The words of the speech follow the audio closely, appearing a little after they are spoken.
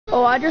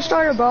Oh, I just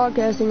started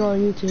broadcasting on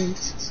YouTube.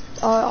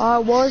 I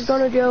was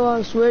gonna go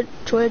on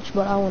Twitch,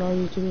 but I went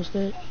on YouTube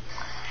instead.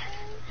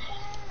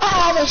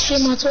 I always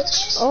stream on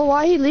Twitch. Oh,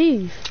 why'd he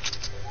leave?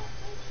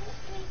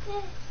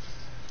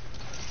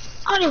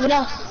 I don't even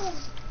know.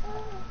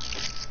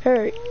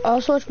 Here,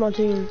 I'll switch my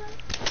team.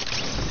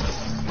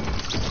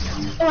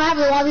 Do I have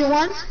a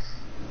 1v1?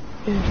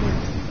 Yeah, sure.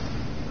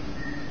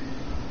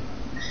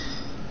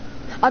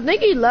 I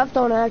think he left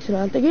on accident.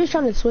 I think he was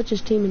trying to switch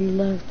his team and he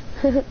left.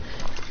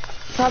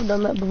 I've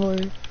done that before.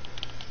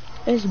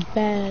 It's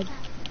bad.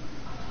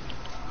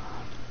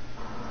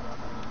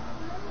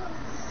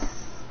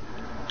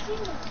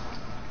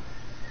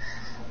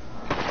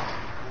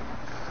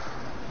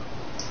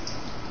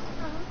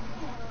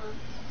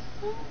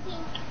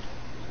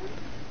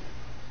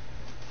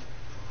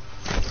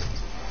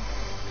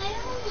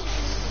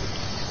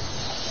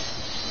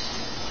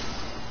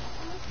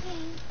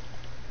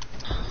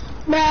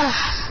 Bruh.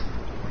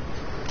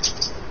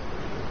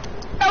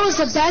 That was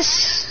the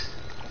best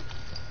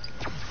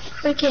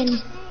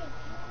freaking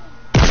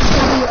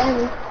W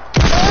ever.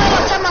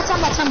 Oh, time out.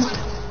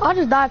 I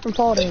just died from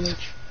fall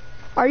damage.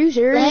 Are you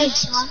serious?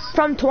 Thanks.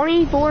 From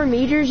 24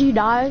 meters you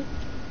died?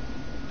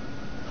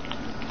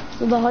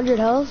 With 100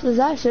 health? Is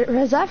that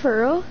for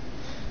real?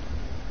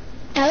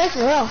 Yeah, that's for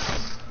real.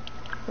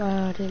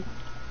 Wow, dude.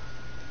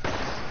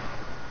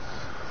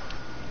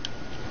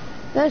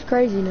 That's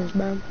craziness,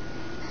 bro.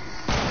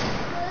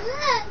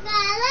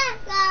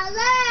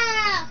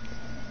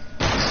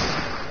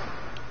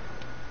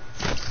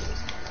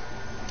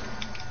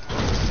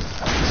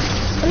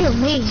 What do you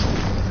mean?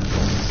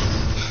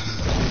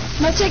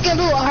 I'm gonna take a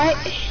loot, alright?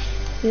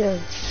 Yeah.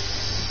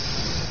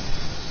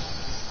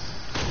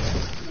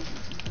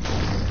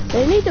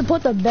 They need to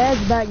put the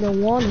beds back to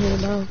one here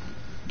now.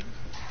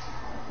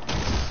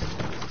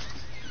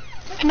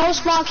 No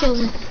small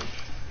killing.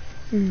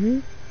 Mm-hmm.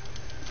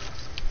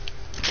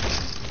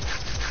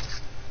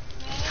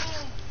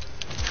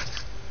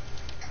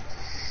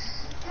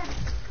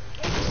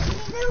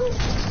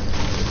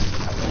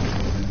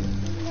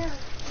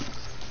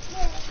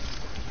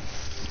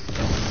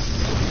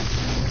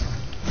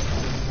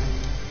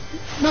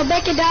 No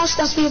backing down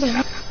stuff either.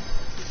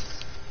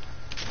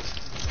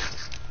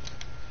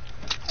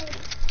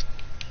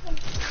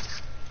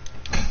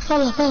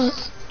 Hold up.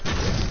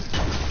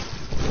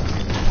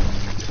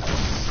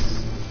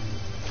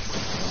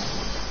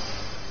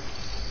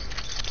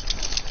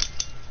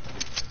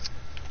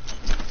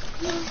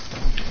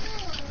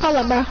 Hold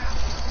up, bro.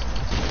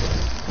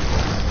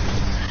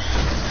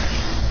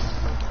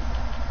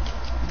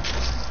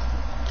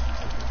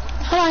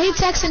 Hold on, he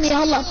texting me.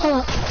 Hold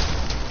up.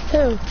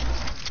 Who?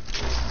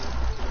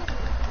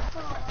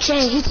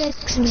 Jay, he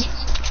texted me.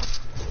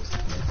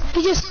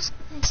 He just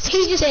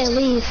said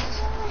leave.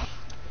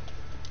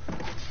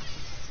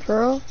 For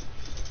real?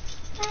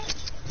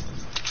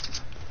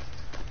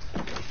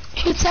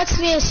 He texted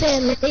me and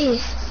said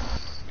leave.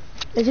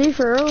 Is he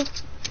for real?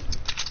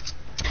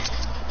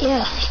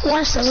 Yeah, he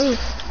wants to leave.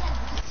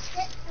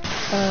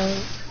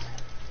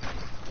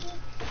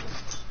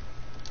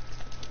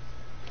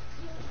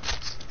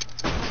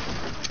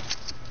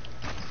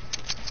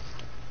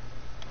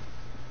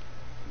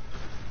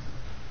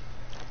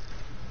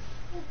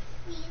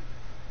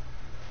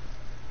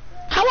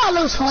 How do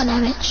I lose 4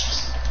 damage?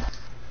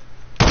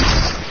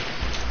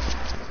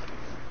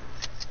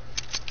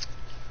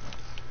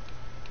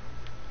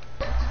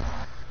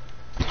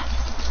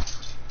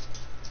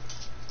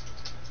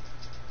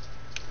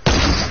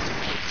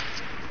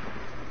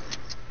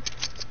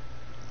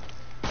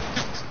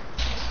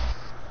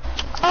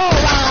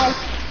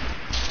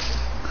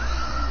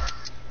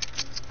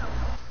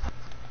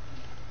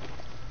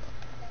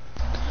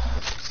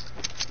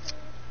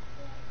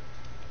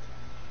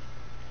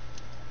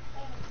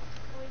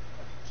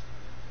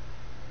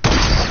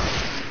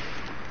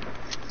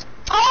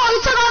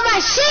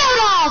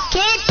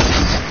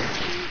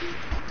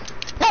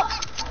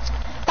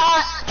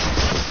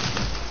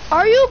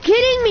 Are you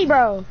kidding me,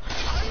 bro?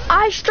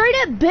 I straight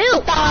up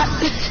built.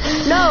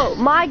 No,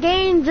 my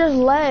game just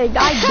lagged.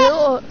 I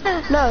built.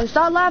 No,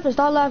 stop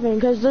laughing,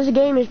 because this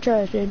game is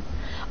trash, dude.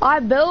 I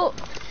built,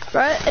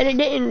 right, and it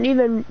didn't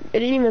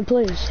even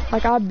place.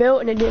 Like, I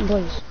built and it didn't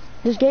place.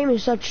 This game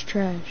is such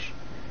trash.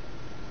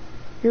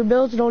 Your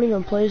builds don't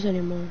even place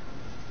anymore.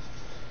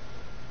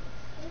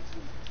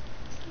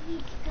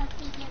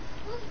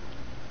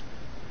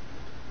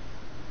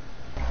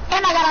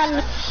 And I got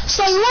on.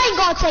 So you ain't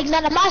gonna take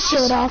none of my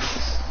shield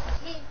off.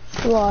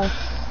 Why?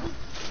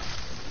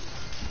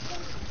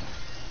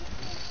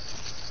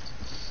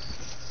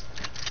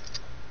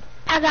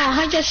 I got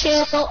 100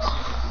 shield.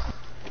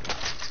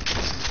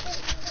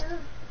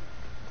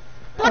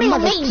 What do you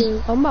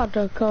mean? I'm about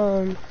to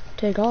come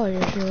take all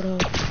your shield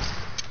off.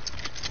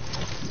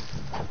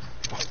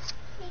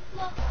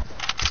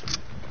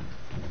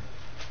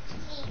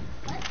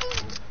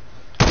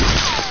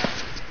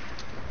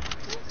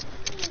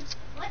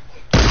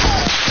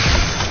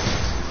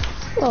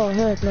 Oh,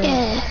 heck no.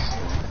 Yeah.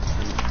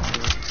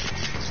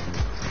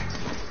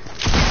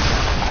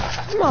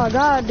 Oh my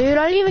god, dude,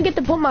 I didn't even get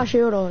to put my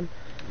shield on.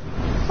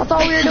 I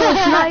thought we were doing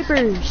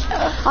snipers.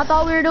 I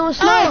thought we were doing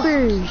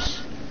snipers.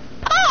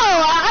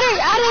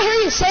 I didn't hear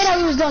you say that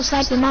we was doing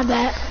sniping, my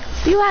bad.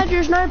 You had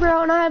your sniper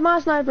out and I had my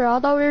sniper out. I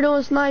thought we were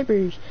doing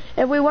snipers.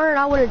 If we weren't,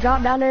 I would have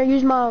dropped down there and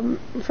used my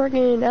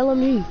freaking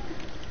LMG.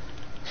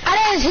 I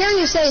didn't hear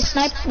you say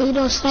sniper, we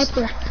doing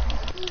sniper.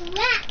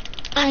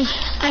 I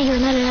hear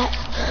none of that.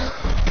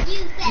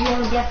 You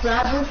wanna get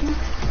flowers?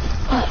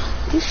 What?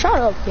 You shut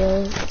up,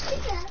 kid.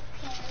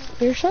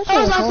 You're such a I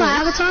was off my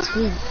avatar.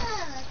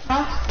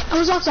 Huh? I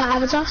was off my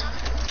avatar.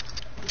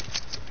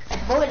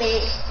 Bullet.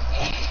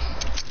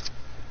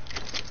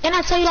 Didn't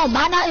I tell you don't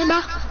buy nothing,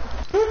 bro?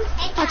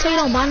 I tell you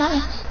don't buy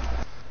nothing.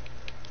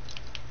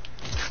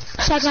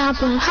 Second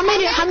happen. How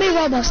many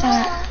Robux are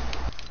that?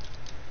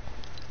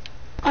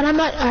 Oh, I'm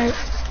not. Alright.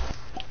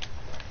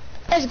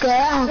 It's good. I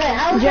don't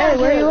care. Jerry,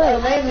 where you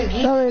at?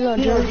 No,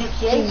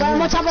 Jerry.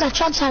 I'm on top of the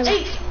Trump tower.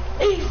 Hey.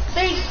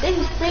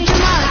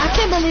 Jamal, I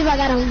can't believe I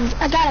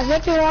got a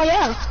victory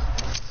royale.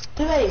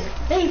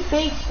 They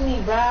faked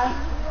me, bruh.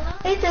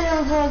 They said they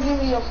was gonna give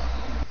me a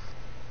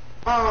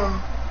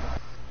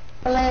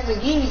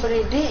Lamborghini, but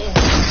they didn't.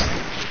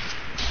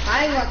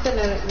 I ain't gonna send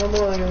it no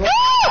more anymore.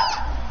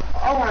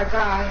 Oh my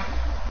god.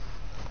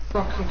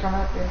 Fucking come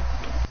out there.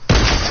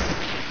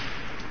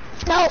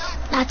 No,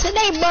 not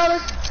today, brother.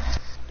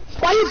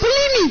 Why you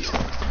bullying me?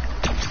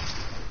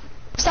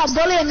 Stop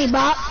bullying me,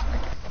 Bob.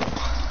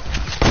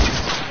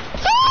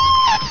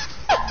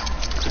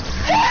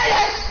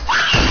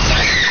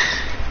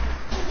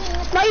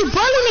 Why you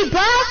bullying me,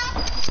 bro?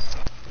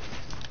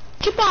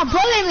 Keep on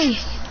bullying me.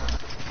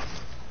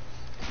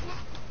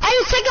 Are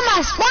you taking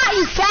my spot,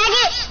 you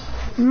faggot?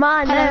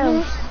 Mine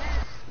now.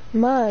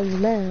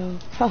 Mine now.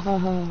 Ha ha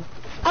ha.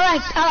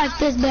 I like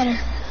this better.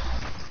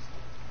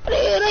 What do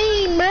you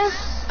mean, bro?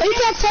 Oh, you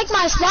can't take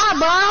my spot,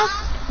 bro.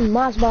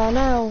 My spot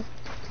now.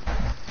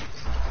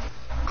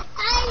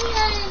 I'm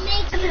gonna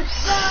make you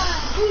fun.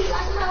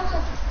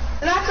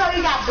 And I thought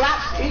you got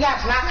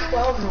black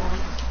 12 on.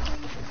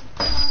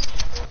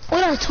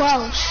 What are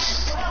 12s?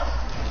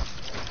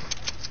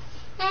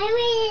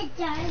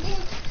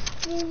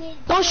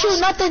 Don't shoot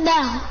nothing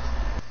down.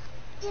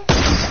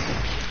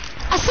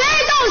 I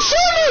said don't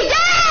shoot me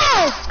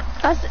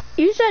down!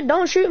 You said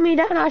don't shoot me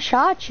down, I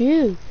shot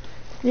you.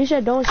 You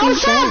said don't shoot me down. I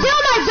was trying to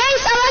build my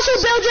base, I let you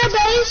build your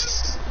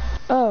base.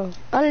 Oh,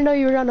 I didn't know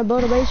you were trying to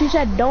build a base. You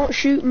said don't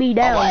shoot me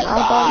down. I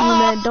thought you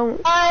meant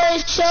don't.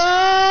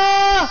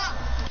 Aisha!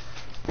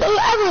 Do you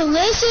ever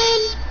listen?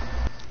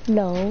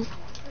 No.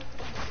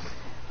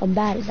 I'm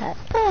bad at that.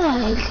 Oh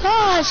my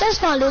gosh, that's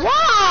probably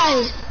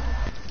why.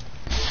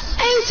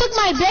 And you took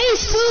my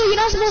base too, you're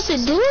not supposed to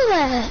do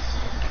that.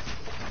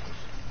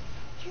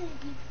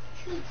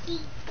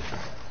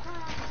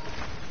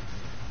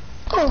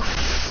 Oh,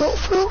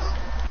 fruit.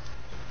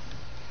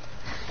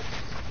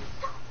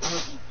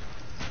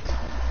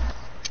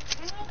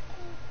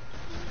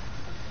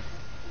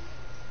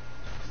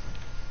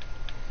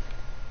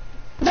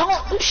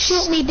 Don't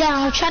shoot me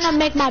down, I'm trying to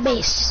make my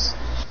base.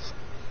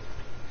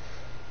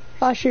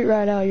 If I shoot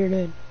right now, you're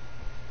dead.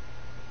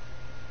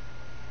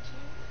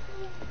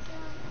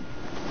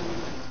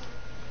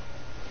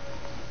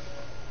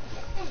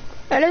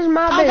 That is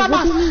my base.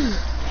 What do you mean?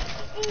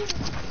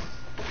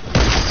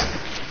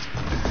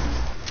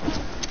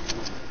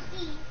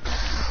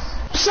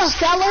 What's up,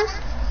 fella?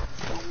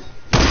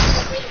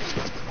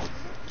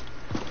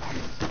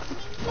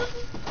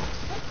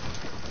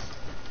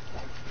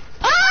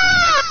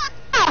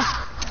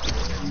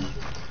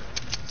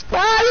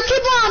 Bro, you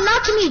keep on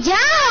knocking me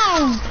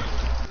down.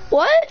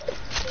 What?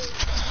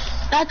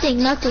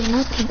 Nothing.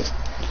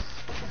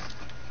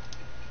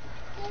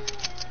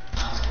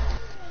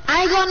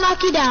 I ain't gonna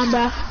knock you down,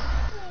 bro.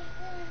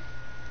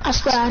 I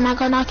swear I'm not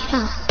gonna knock you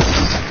down.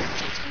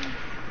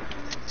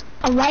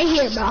 I'm right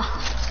here, bro. I'm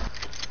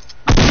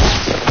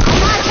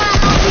not trying to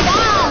knock you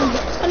down.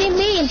 What do you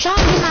mean? I'm trying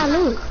to get my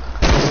loot.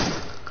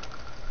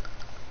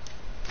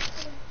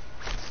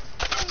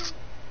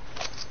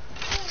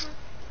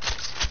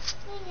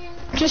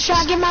 Just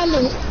trying to get my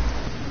loot.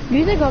 Do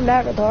you think I'm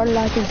that retarded?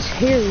 I can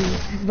hear you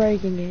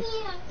breaking it. No,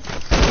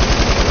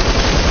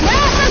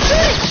 stop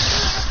shooting!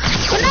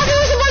 We're not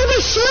even supposed to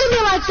be shooting me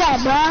like that,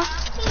 bro.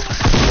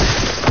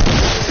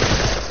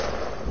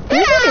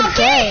 You're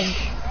trash.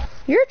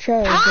 You're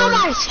trash.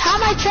 How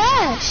am I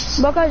trash?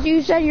 Because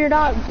you said you're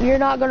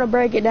not gonna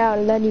break it down,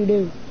 and then you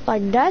do.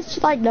 Like that's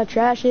like the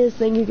trashiest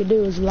thing you could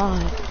do is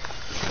lie.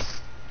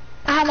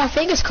 I have my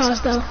fingers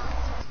crossed though.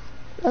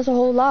 That's a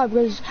whole lie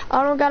because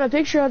I don't got a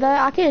picture of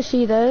that. I can't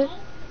see that.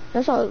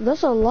 That's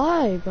a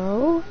lie,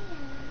 bro.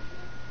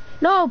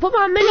 No, put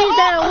my minis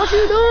down. What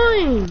you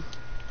doing?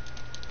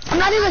 I'm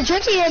not even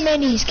drinking your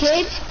minis,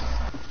 kid.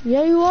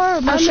 Yeah, you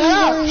are. My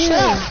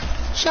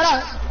Shut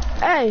up.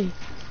 Hey,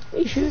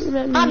 you shooting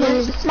at me? My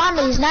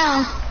minis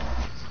now.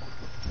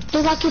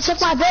 Look like you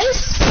took my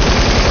base?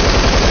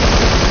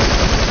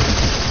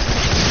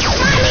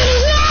 My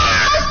minis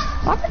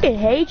now! I freaking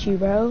hate you,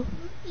 bro.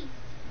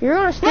 You're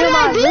gonna steal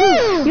my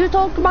loot. You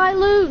took my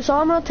loot, so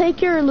I'm gonna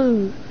take your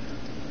loot.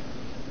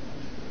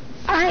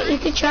 Alright, you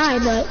can try,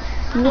 but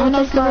You I don't want know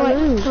to if take my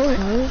it'll loot, work.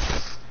 bro?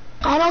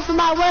 I don't know if it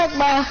might work,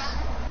 bro.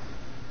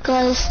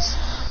 Cause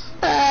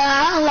I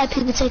don't let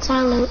people take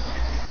my loot.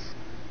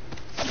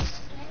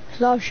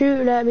 Stop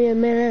shooting at me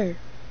in midair.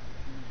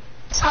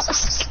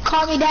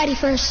 Call me daddy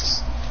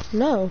first.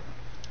 No.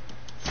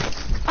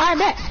 Alright,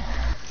 bet.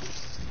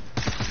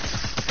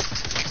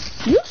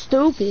 You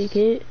stupid,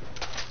 kid.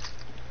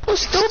 You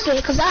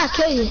stupid, cause I'll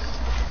kill you.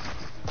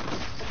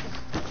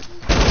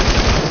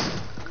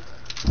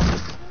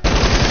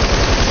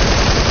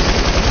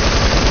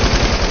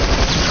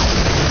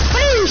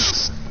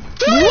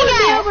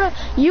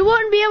 You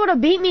wouldn't be able to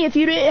beat me if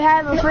you didn't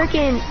have a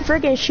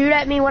freaking shoot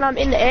at me when I'm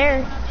in the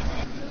air.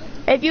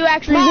 If you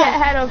actually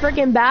had a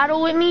freaking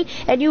battle with me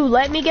and you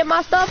let me get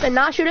my stuff and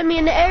not shoot at me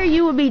in the air,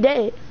 you would be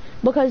dead.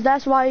 Because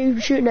that's why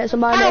you're shooting at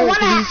somebody in the air.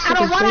 I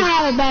don't want to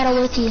have a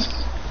battle with you.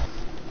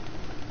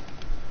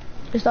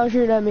 Just stop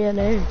shooting at me in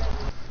the air.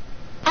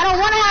 I don't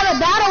want to have a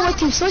battle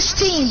with you. Switch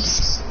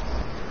teams.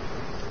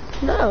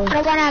 No. I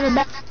don't want to have a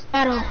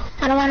battle.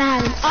 I don't want to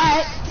have it.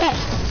 Alright, bet.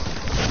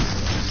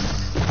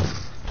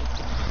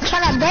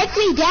 Trying to break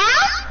me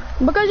down?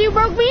 Because you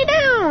broke me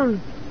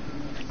down.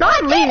 No,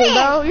 I'm leaving,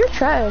 bro. You're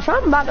trash.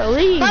 I'm about to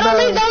leave, bro. Don't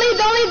leave.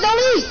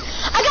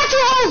 I got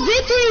your whole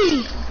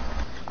victory.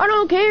 I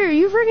don't care.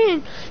 You're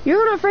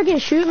gonna freaking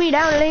shoot me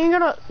down and then you're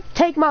gonna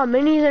take my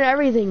minis and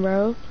everything,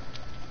 bro.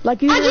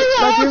 Like you're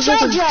freaking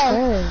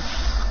trash.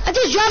 I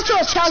just dropped you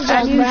a chug jug,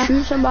 and you bro.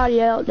 shoot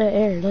somebody out in the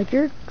air. Like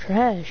you're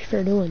trash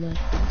for doing that.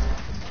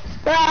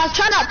 Bro, I'm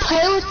trying to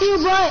play with you,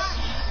 but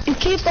you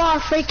keep on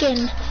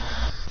freaking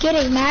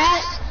getting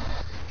mad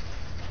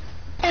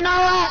and all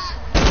that.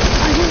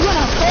 I'm just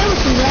gonna play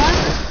with you, bro.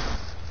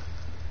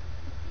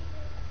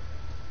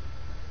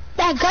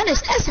 That gun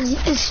is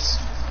essence.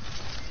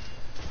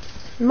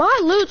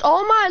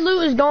 All my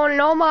loot is gone and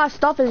all my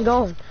stuff is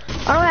gone.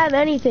 I don't have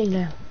anything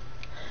now.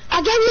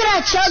 I gave you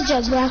that chug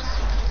jug, bro.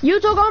 You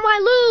took all my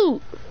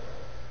loot.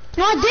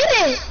 No, I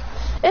didn't.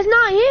 It's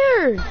not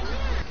here.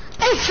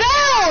 It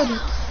failed.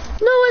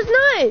 No, it's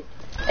not.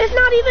 It's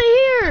not even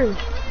here.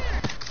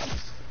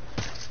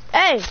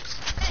 Hey.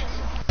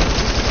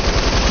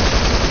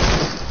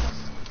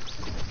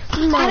 I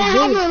didn't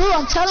have your loot,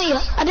 I'm telling you.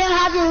 I didn't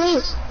have your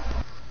loot.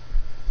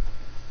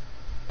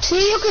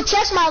 See, you could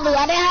check my loot.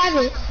 I didn't have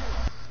it.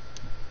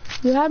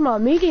 You had my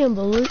medium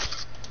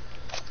bullets.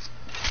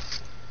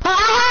 But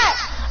I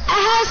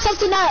had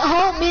something that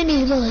hold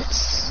mini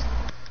bullets.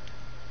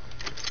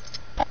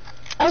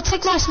 I'll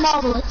take my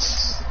small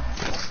bullets.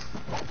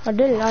 I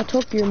didn't. I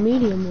took your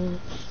medium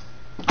bullets.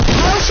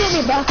 Don't shoot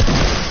me, bro.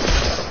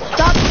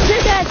 Stop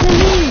pickaxing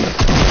me.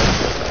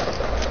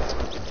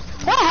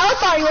 What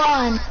health are you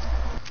on?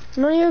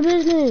 None of your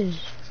business.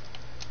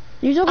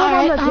 You took all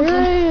my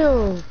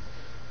material.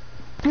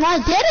 Okay. No, I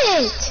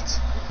didn't.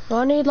 Well,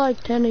 I need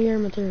like 10 of your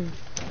material.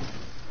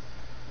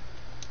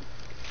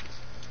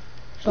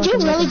 So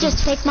Did you really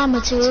just take my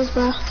materials,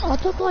 bro? I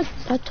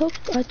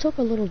took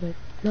a little bit,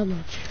 not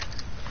much.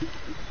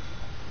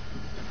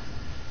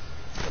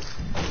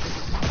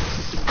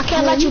 I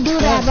can't let you do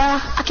that, bro.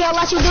 I can't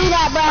let you do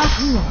that, bro.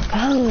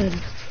 Oh my god.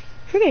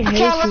 Freaking hate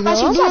you, let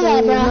you do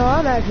that, bro. No,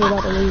 I'm actually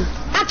about to leave.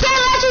 I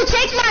can't let you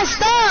take my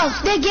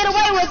stuff. Then get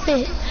away with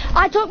it.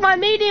 I took my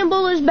medium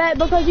bullets back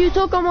because you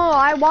took them all.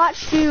 I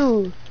watched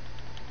you.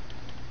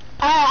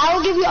 Alright, I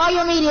will give you all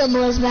your medium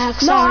bullets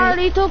back. Sorry. No, I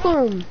already took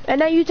them.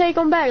 And then you take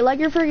them back like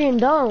you're freaking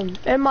dumb.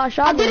 And my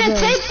shotgun I didn't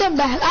take them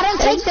back. I don't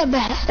take them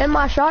back. And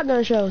my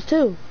shotgun shells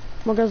too.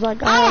 Because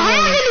like I don't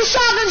have any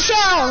shotgun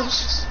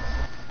shells.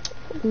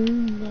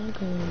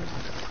 Okay.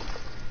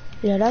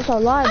 Yeah, that's a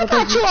lie. I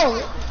got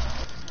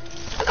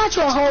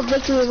you a whole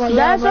victory.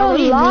 That's a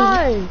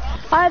lie.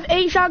 I have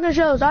 8 shotgun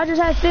shells. I just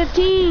had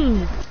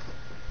 15.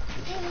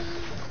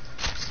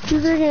 You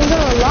freaking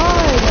gonna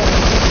lie.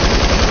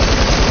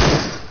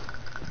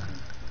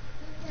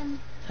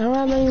 I don't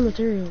have any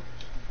material.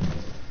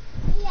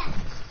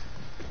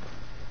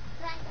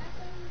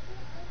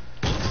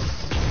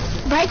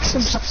 Break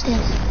some stuff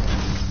then.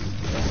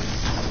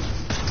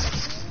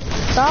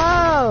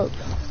 Stop.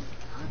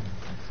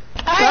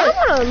 I'm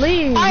gonna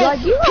leave.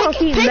 Like, you gonna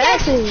keep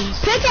messing.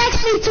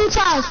 Pickaxe me 2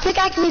 times.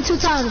 Pickaxe me 2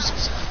 times.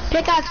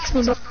 Pickaxe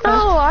me, bro.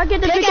 No, I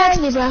get the pickaxe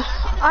me, bro.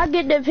 I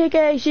get the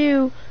pickaxe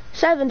you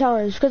 7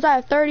 times because I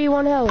have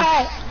 31 health.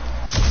 Alright,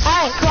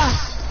 come on.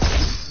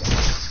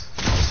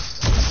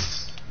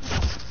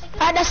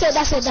 Alright,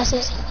 that's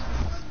it.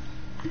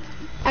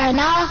 Alright,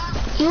 now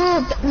you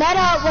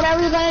meta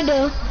whatever you're gonna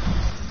do.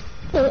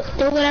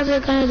 Do whatever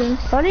you're gonna do.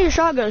 I need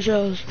shotgun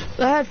shells.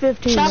 I had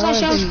 15. Shotgun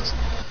shells?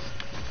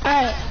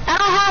 Alright, I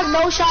don't have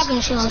no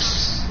shotgun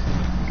shells.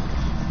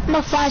 I'm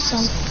gonna find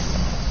some.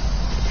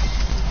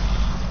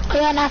 Oh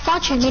yeah, and I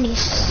found your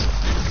minis.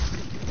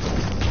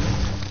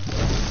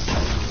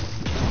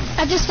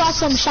 I just found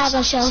some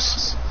shotgun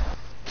shells.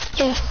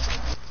 Here.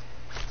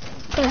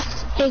 Here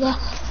you go.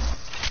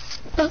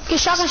 Look, your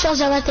shotgun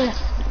shells are right there.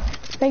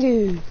 Thank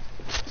you.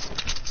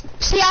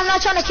 See, I'm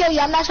not trying to kill you.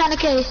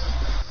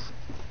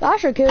 I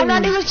should kill you. I'm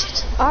not even...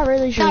 I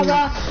really should. No,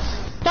 bro.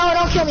 No,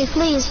 don't kill me,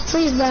 please.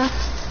 Please, bro.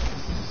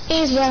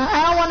 Please, bro.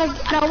 I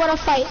don't wanna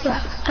fight, bro.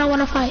 I don't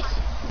wanna fight.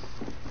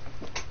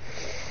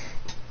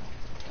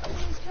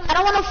 I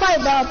don't wanna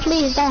fight, bro.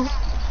 Please don't.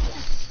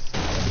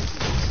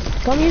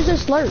 Come use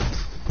this slurp.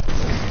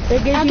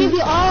 I'll give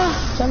you all.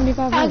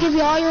 75. I'll give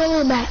you all your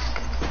loot back.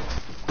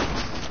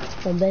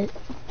 A bit.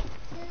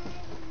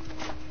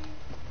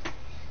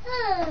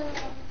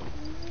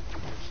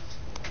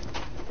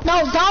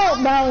 No,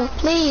 don't, bro.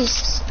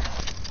 Please.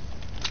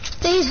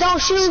 Please don't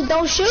shoot.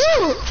 Don't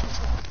shoot.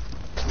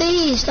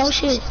 Please don't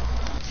shoot.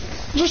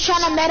 I'm just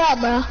trying to met up,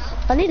 bro.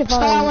 I need to That's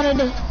all I want to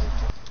do.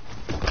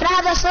 Can I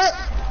have that slip?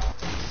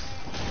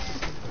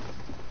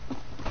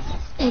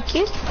 Thank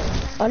you.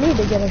 I need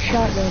to get a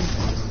shotgun.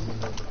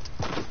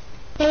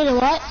 You need a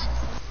what?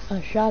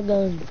 A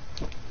shotgun.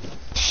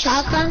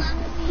 Shotgun?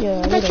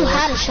 Yeah, I thought you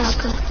had a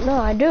shotgun. No,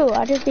 I do.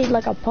 I just need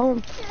like a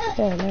pump.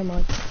 Yeah, never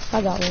mind.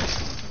 I got one.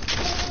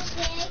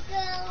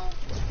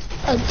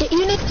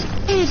 You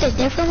need a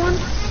different one?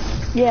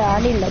 Yeah, I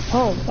needed a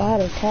pump. I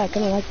had a attack. I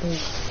don't like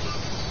those.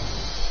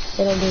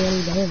 They don't do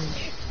any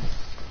damage.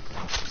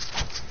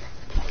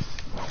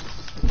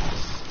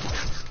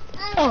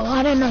 Oh,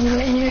 I didn't know you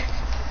were in here.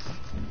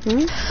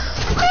 Hmm?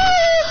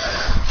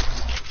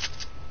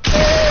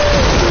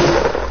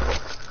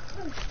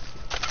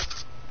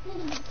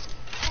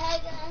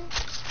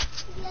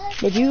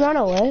 Did you run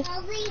away?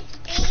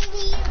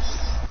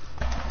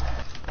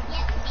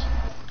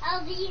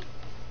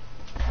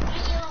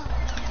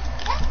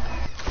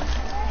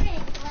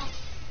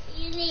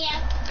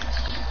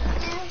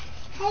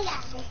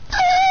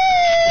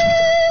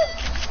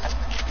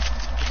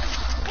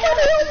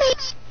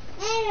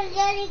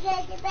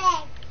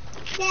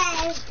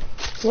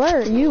 Where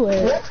are you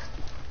at?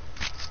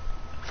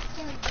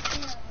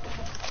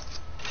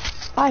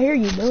 I hear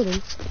you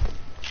building.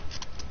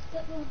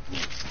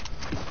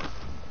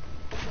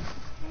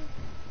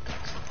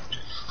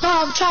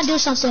 Oh, I'm trying to do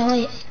something.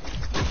 Wait.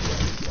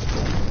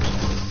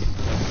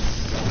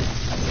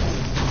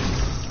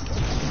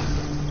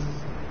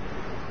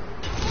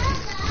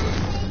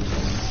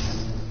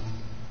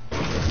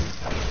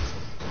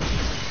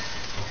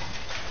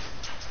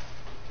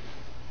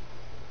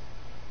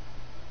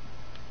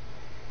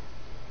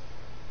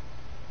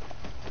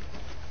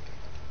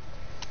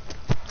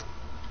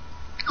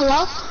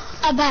 Hello?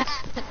 I'm back.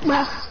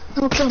 Bro,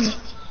 don't kill me.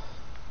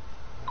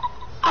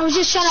 I was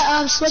just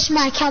trying to switch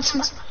my account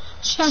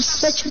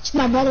to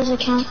my brother's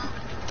account.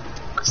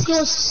 Cause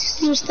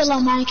he was still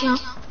on my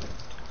account.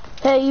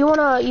 Hey, you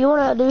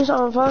wanna do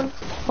something fun?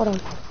 Hold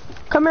on.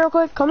 Come here real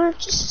quick. Come here.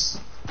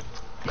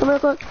 Come here real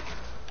quick.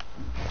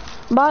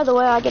 By the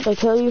way, I get to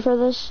kill you for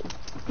this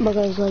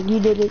because like you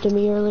did it to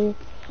me earlier.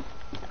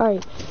 All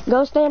right,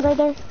 go stand right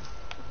there.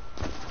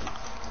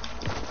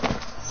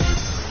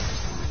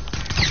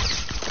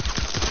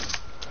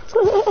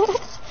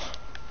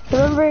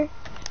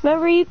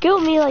 Remember you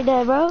killed me like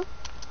that, bro.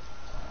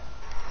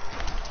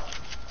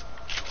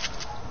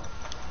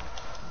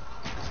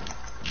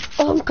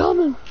 Oh, I'm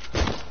coming.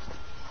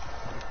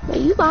 Are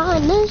you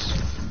behind this?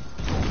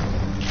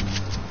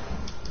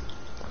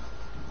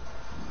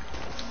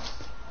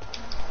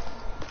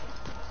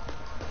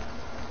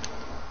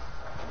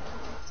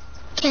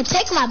 Can't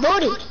take my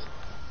booty.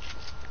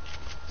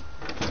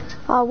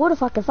 I would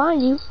if I could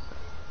find you.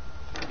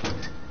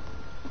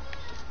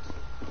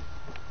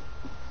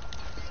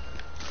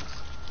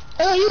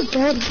 Oh, you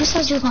dirty. You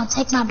said you were gonna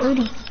take my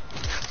booty.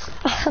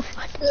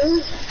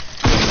 You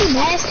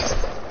nasty.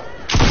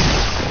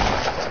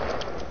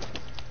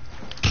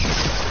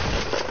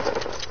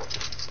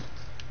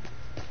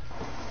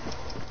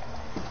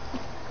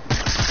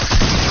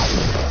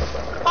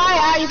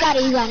 Alright, you got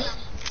it, you got it.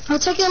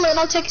 Don't take your loot,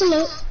 don't take your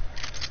loot.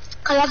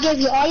 Cause I'll give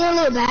you all your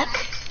loot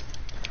back.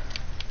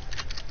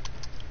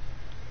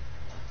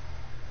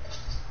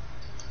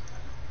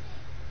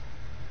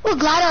 What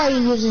glider are you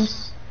using?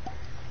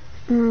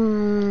 I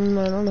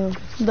don't know.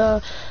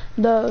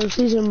 The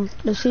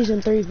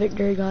season 3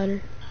 victory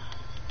glider.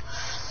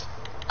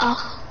 Oh.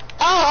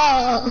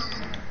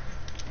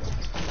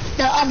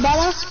 The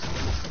umbrella?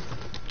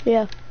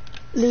 Yeah.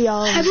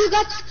 Have you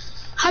got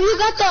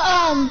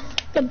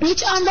the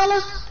beach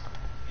umbrella?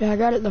 Yeah, I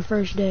got it the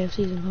first day of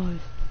season 5.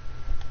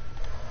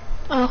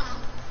 Oh,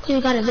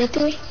 you got a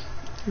victory?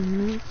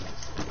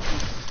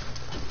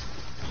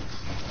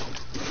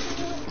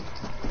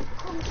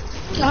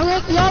 Y'all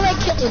like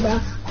kill me, bro.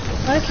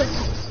 Y'all kill me.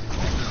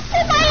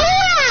 Where's my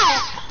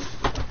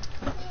loot?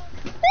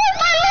 Where's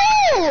my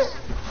loot?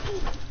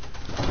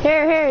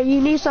 Here, you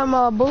need some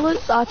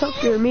bullets? I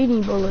took your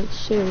mini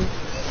bullets too.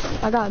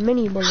 I got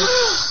mini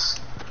bullets.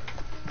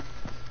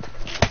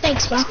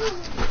 Thanks, bro.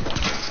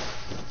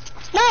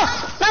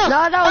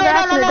 No, that was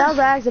an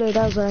accident.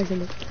 That was an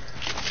accident.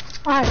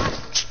 Alright,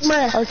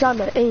 I was trying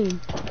to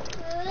aim.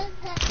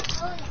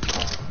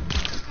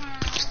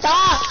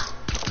 Stop.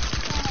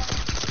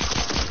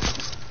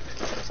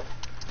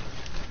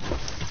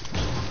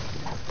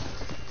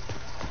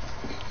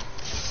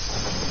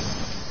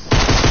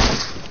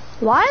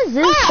 Why is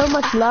this so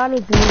much louder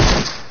than me?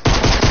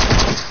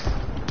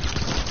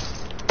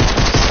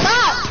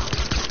 Stop.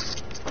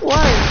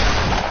 What?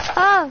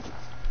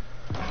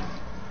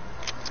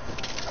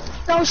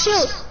 No,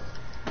 shoot.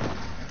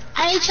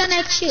 I ain't trying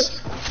to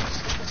shoot.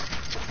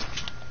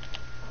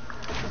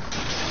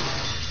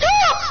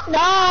 No!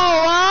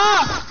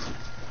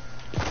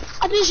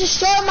 I just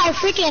destroyed my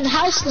freaking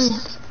house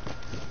land.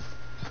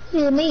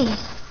 Look at me.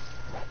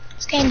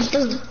 This game's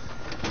doomed.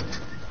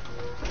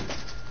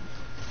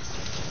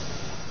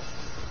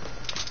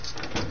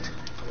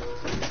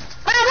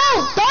 Bravo!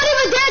 Don't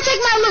even dare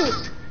take my loot!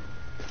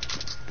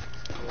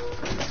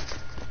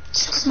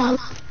 Took my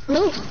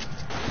loot.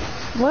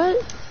 What?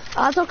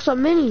 I took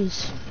some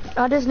minis.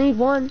 I just need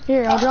one.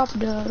 Here, I'll drop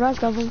the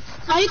rest of them.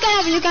 Oh, you can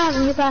have it, you can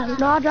have it, you can have it.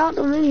 No, I dropped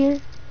them in here.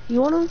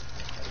 You want them?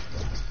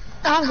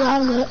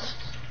 I'm good.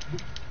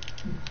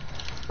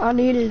 I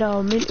needed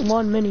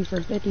one mini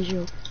for 50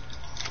 shield.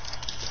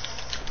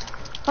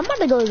 I'm about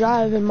to go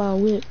drive in my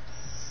whip.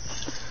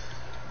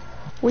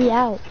 We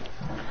out.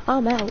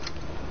 I'm out.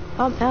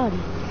 I'm outie.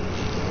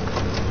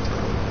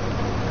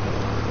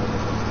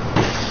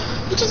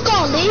 You just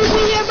gonna leave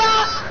me here,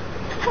 bro?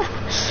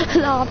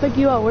 No, I'll pick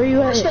you up. Where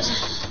you at?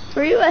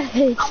 Where you at?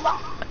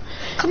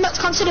 Come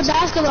to the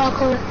basketball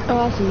court. Oh,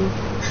 I see you.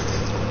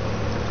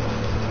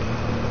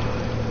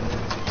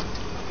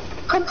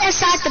 Come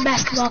inside the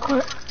basketball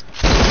court.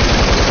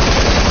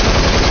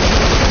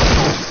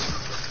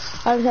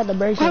 I just had to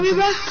break Hurry, something.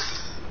 bro.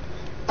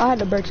 I had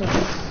to break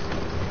something.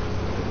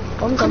 I'm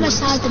Come coming.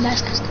 inside the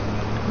basketball.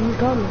 I'm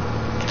coming.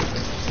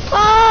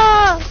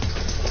 Ah!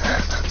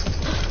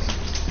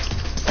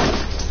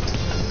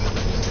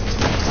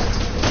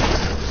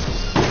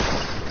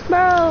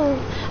 Bro,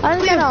 I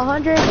just got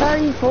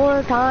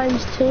 134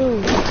 times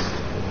 2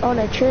 on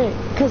a trick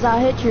because I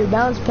hit your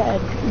bounce pad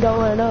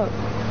going up.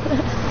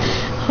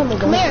 On the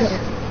Come here.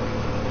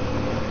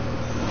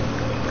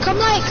 Come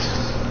like.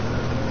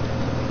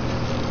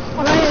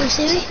 Oh, right here, you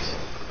see me?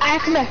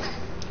 Alright, come here.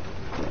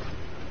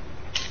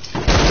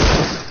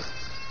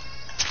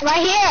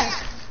 Right here.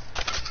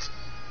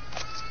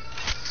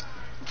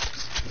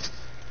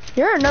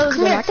 You're a nose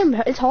Come gun.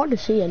 here. It's hard to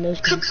see in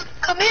this. Come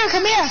here,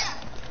 come here.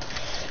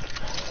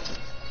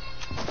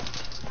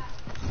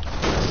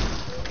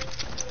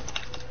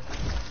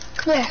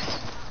 Come here.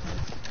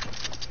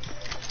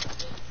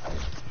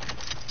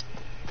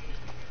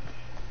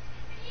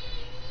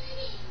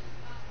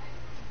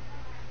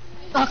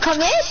 Oh,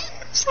 come in?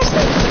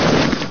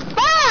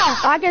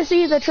 Ah! I can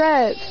see the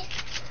trap.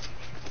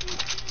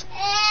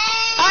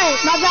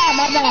 Alright, my bad.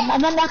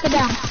 I'm gonna knock it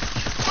down.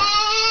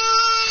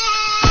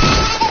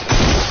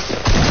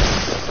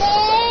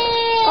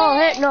 Oh,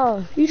 heck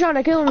no. You trying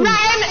to kill me. No,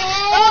 I'm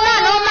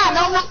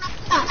not.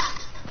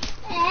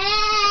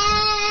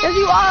 Yes,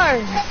 you are.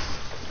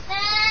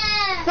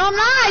 No, I'm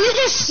not. You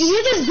just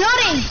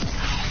building.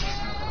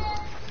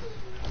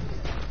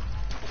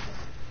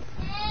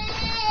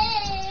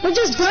 We're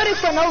just building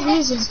for no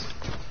reason.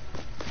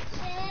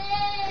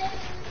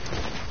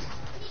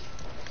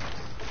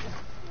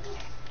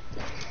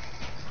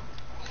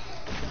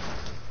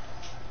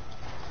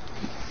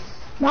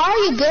 Why are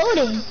you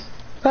building?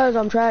 Because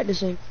I'm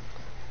practicing.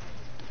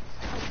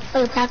 Oh,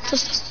 you're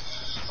practicing.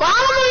 Well,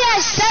 I'm only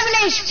at 7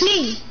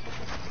 HP.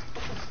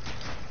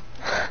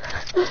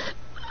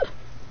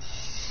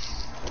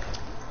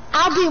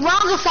 I'll be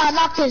wrong if I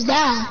knock this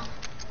down.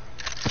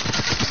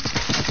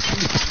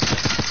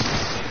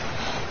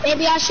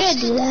 Maybe I should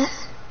do that.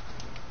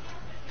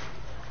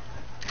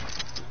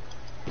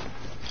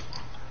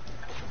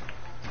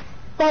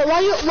 Wait,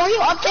 were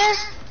you up there?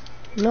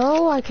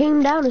 No, I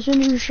came down as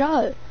soon as you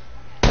shot.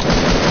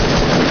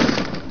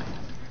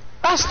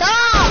 Oh,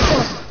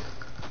 stop!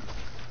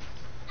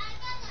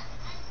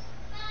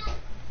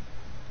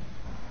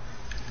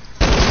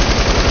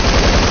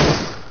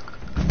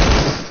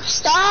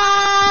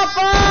 Stop!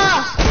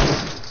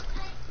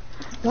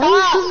 Why are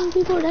you shooting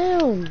people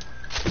down?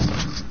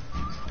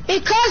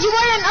 Because you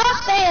weren't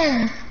up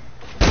there.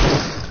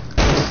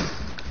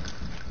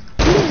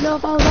 You didn't know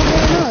if I was up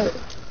there or not.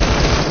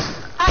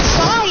 I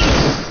saw you.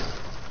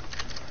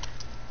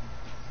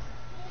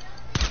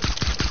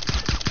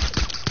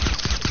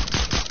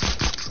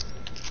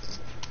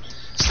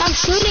 Stop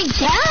shooting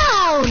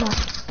down.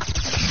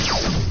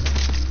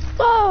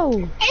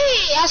 Whoa! Hey,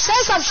 I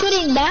said stop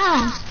shooting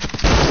down.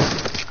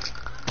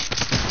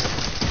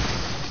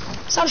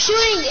 Stop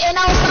shooting and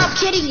I'll stop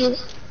kidding you.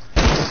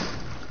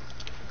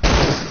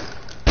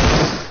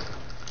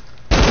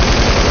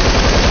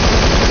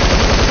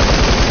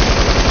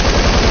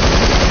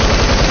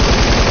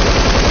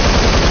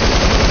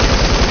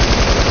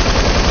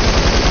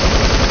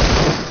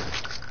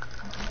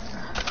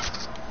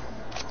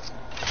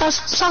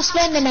 Stop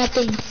spamming that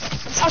thing.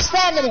 Stop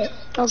spamming it.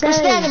 Okay. Stop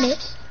spamming it.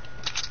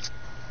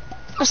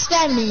 I'm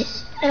spamming it.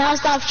 And I'll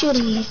stop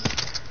shooting you.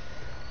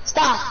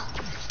 Stop.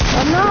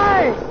 I'm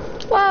not!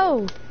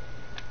 Whoa!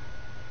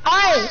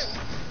 Alright.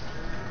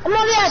 I'm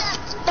only at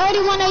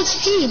 31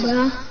 HP,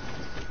 bro.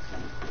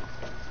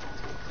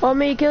 Want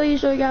me to kill you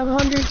so you got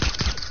 100?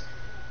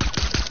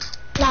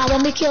 Nah,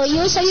 let me kill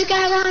you so you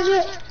can have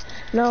 100?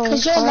 No.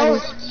 Cause you're lower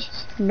than me.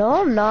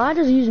 No, I'm not. I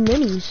just use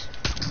minis.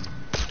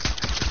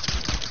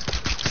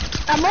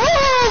 I'm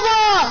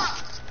over!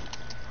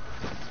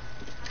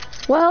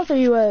 What else are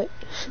you at?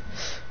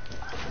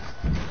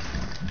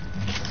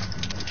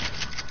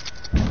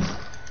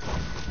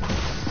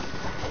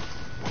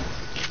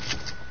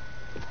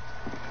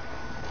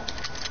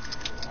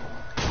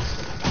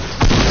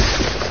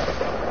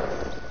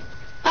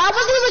 I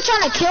wasn't even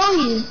trying to kill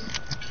you.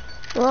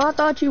 Well, I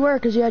thought you were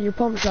because you had your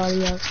pump shot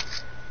out.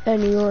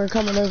 And you were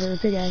coming over and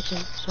pickaxing.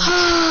 So.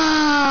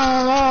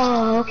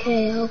 Oh,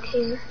 okay,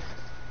 okay.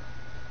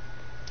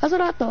 That's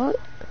what I thought.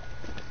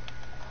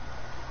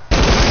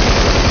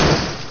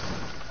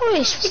 Oh,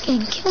 he's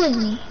freaking killing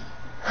me.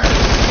 What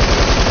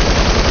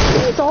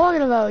are you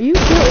talking about? You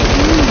killed me.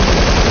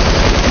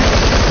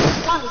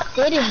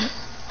 No, I didn't.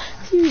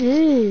 You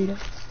did.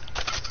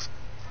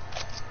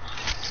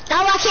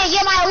 Now I can't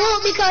get my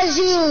loot because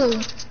you.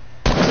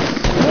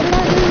 What did I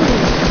do?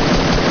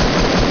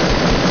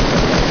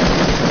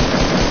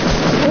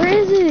 Where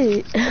is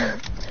it?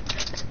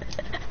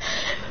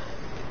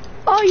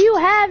 Oh, you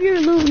have your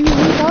loot, you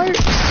retard.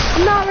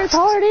 I'm not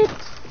retarded.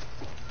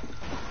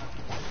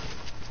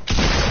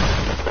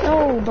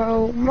 No,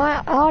 bro.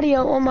 My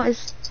audio on my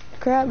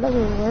crap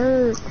doesn't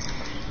work.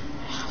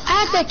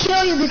 I have to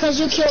kill you because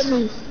you killed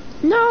me.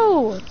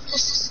 No.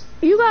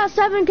 You got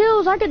 7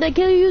 kills. I get to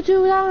kill you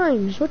 2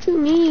 times. What you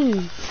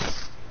mean?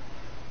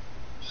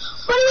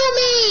 What do you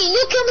mean?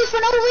 You killed me for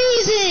no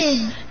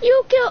reason.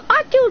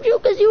 I killed you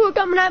because you were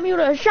coming at me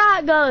with a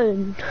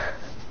shotgun.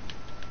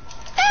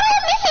 That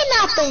don't mean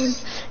nothing.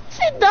 Yes,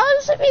 it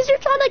does. It means you're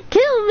trying to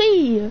kill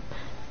me.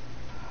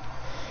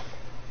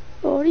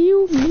 What do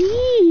you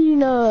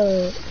mean?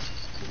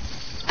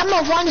 I'm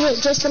a one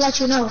hit just to let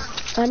you know.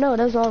 I know.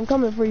 That's why I'm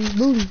coming for you,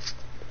 booty.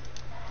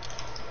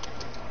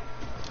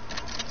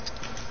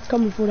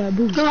 Coming for that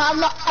booty. No,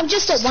 I'm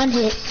just a one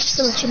hit just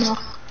to let you know.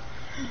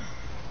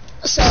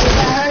 So you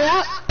gotta hurry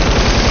up.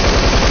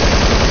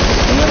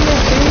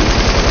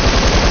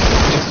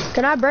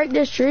 Can I break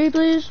this tree,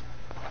 please?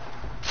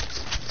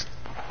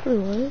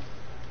 What?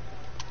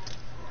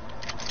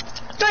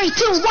 3,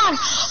 2, 1.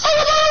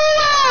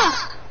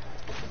 Oh,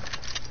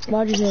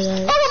 Why'd you say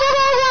that?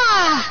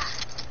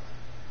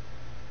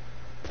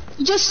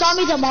 You just saw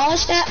me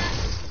demolish that.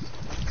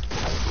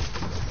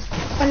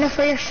 One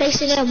for your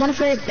face again, one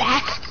for your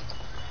back.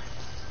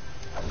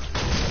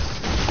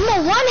 I'm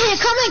a one hit,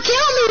 come and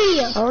kill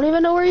me! I don't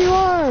even know where you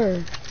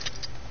are.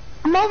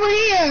 I'm over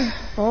here.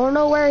 I don't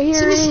know where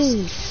here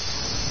is.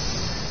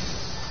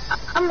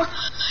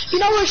 You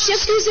know where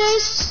Shifty's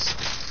is?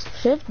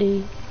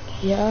 Shifty?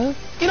 Yeah.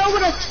 You know where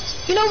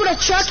the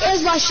truck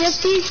is by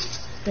Shifty?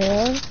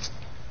 Yeah.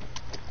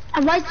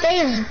 I'm right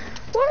there.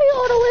 Why are you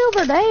all the way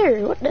over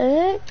there? What the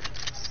heck?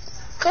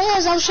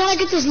 Cause I was trying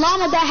to get this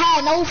llama that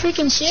had no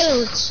freaking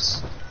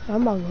shields.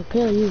 I'm about to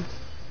kill you.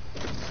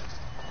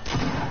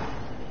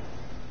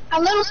 I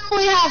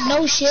literally have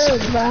no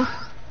shields, bro.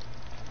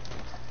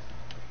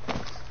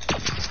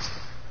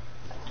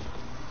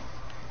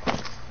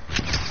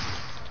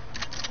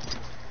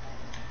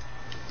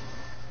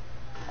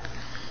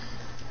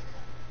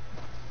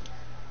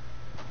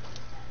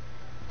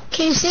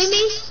 Can you see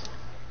me?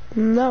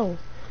 No.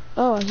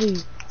 Oh, I see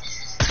you.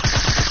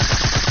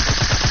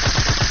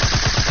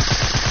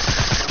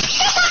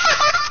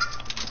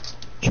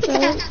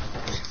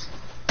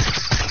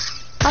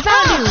 I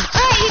found you.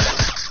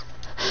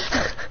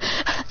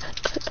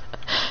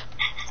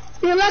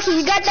 You're lucky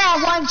you got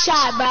that one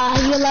shot, bro.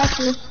 You're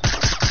lucky.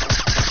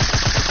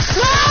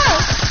 No!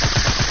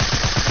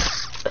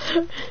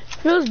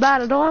 Feels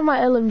bad. I don't have my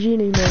LMG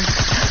anymore.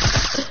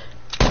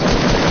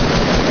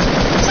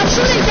 Stop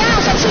shooting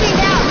down. Stop shooting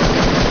down.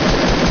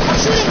 I'm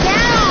shooting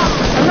down.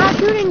 I'm not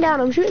shooting down.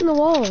 I'm shooting the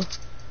wall.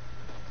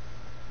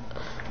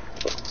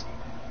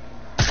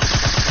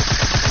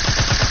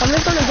 I'm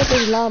just gonna get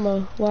this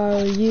llama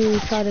while you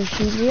try to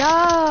shoot me.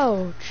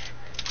 Ouch!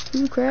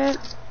 You crap.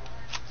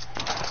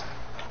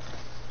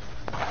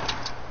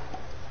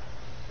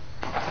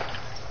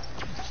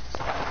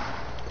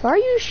 Why are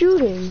you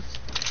shooting?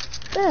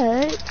 What the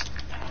heck?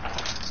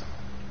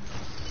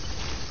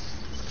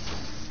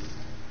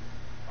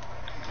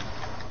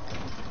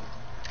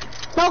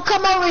 Don't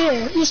come over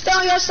here. You stay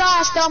on your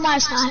side, stay on my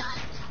side.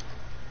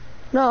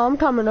 No, I'm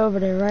coming over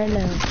there right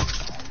now.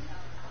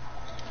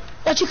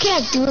 But you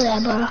can't do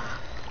that, bro.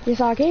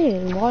 Yes, I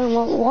can.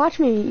 Watch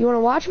me. You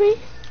wanna watch me?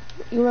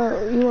 You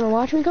wanna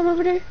watch me come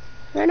over there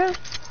right now?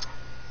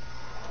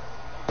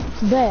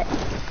 Bet.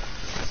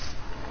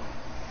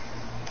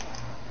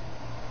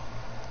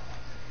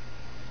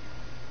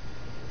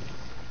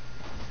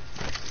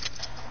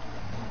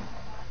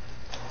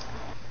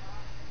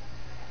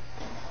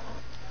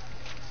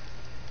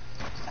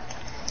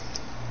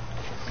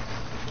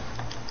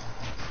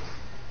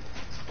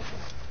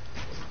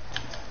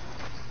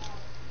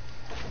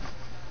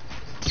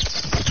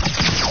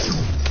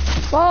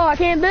 Oh, I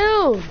can't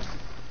build.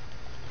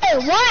 Hey,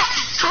 what?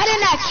 How did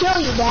I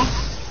kill you, bro?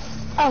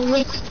 Oh,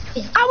 wait.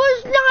 I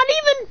was not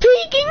even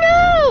peeking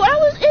out. I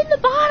was in the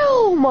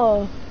bottom.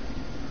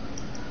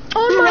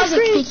 On my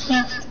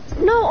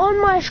screen. No, on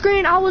my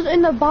screen, I was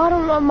in the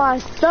bottom of my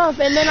stuff,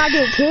 and then I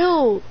get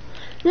killed.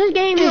 This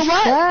game is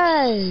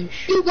trash.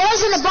 trash. You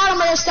was in the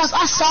bottom of the stuff.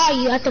 I saw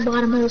you at the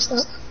bottom of the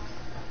stuff.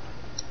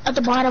 At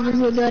the bottom of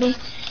your building.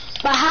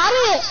 But how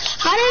did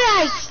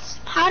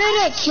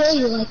I kill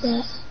you like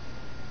that?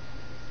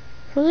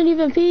 Wasn't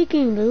even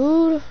peeking, dude.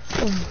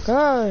 Oh my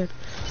god.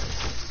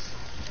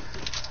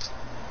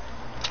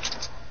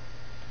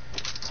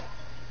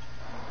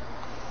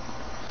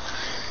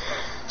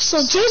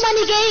 So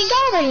G-Money Gang, you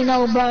already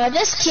know, bro.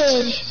 This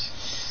kid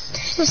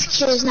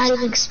is not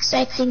even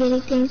expecting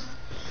anything.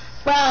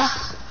 Bro,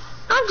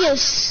 I'm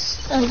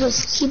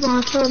just keep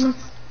on killing him.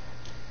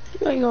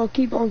 You ain't gonna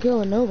keep on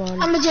killing nobody.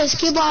 I'ma just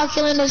keep on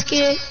killing this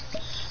kid.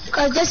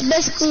 Cause that's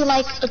basically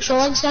like a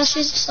trolling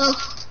session, so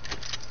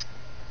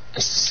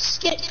let's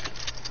get it.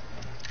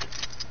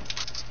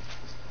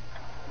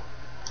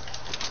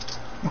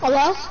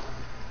 Hello?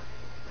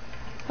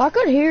 I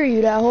could hear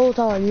you that whole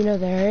time, you know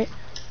that, right?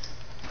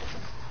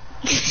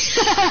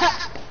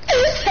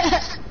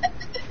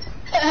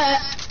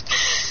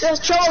 That's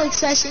trolling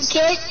session,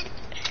 kid.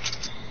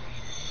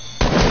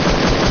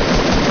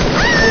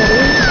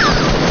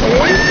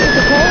 It's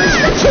a trolling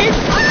session.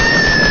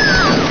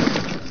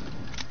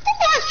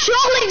 That's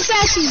trolling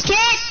session,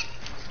 kid.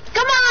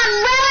 Come on,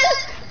 run!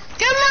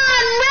 Come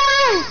on,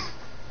 run!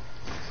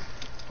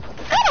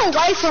 Get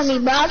away from me,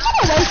 bro.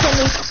 Get away from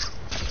me.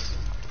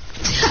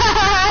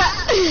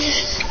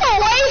 Get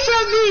away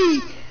from me.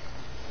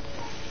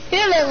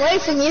 Get away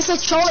from me. It's a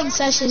trolling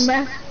session,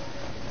 bro.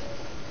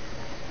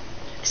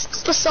 It's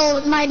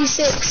episode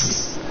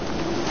 96.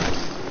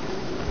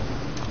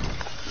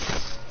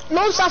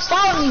 No, stop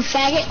following me,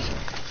 faggot.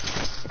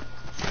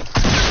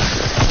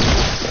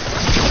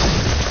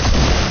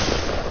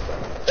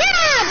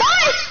 Yeah,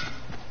 boy!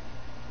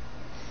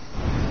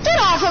 Get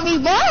off of me,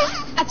 boy!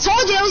 I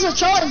told you it was a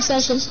trolling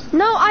session.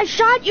 No, I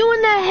shot you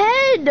in the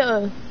head.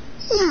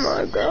 Oh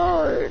my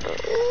god.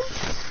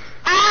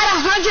 I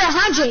had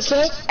 100,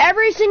 kid.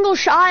 Every single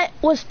shot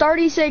was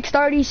 36,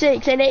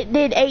 and it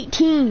did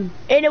 18,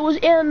 and it was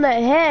in the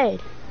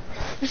head.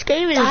 This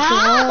game is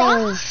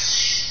trash.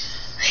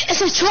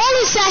 It's a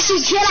trolling session,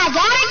 kid. I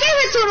gotta give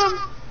it to them.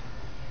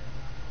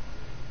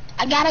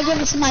 I gotta give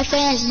it to my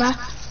fans, bro.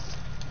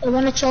 They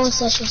want a trolling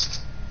session.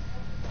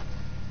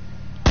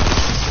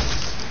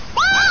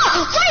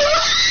 Oh, wait,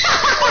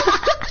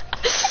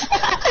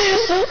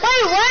 what?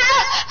 Wait, what?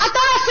 I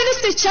thought I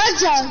finished the chug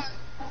jump.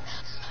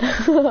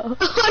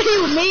 What do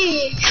you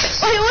mean?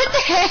 Wait, what the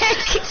heck?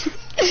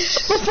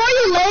 Before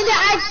you landed,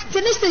 I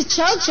finished the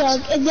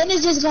chug, and then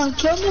it's just gonna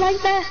kill me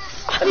like that?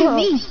 What do you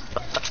mean?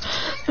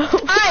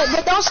 Alright,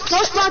 but no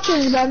spawn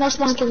killing, bro. No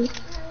spawn killing.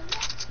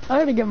 I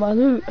gotta get my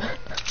loot. Yo.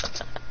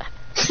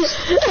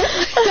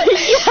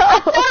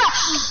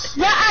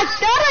 I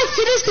thought I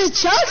finished the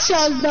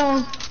chug,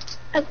 though.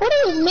 Like, what do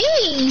you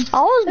mean?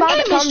 I was about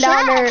to come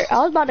down there. I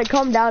was about to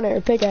come down there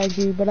and pickaxe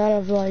you, but I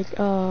have like,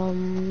 no,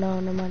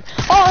 never mind.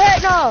 Oh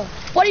heck no!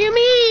 What do you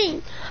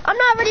mean? I'm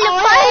not ready to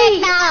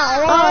fight.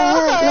 Oh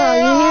heck no!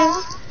 You here?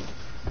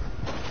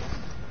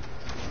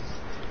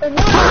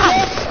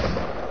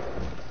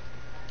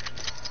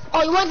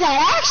 Oh, you want that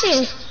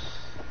action?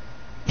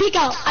 Peek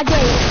out. I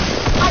dare you.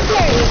 I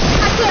dare you.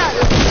 I dare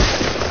you.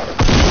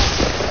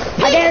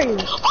 I dare you.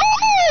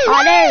 Oh,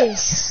 I dare you.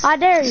 I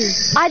dare you.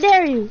 I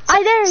dare you.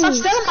 I dare Stop you.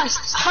 stealing my...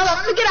 Hold on,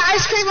 let me get an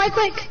ice cream right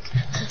quick.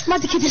 I'm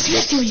about to get this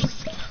victory.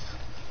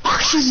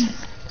 Action.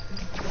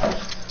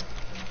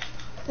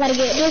 Gotta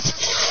get this.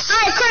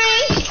 Alright,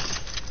 Crane.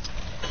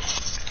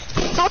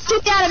 Don't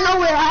shoot me out of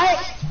nowhere,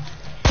 alright?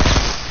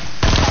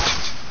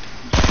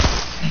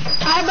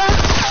 Alright, bro.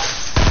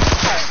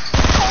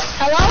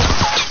 Hello?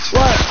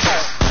 What?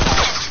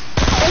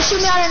 Don't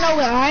shoot me out of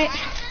nowhere, alright?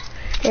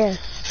 Yeah.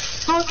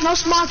 No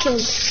small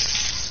kills.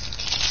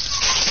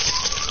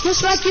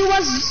 Just like you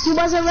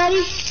wasn't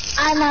ready,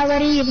 I'm not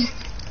ready either.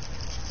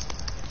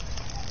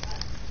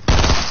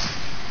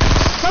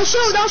 Don't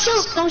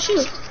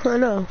shoot. I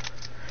know.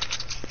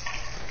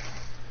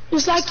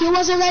 Just like you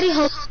wasn't ready,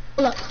 hold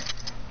up.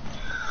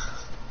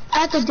 I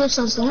have to do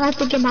something. I have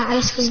to get my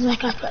ice cream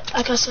like I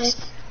said.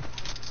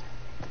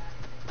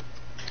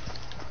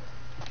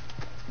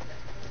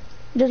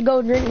 Just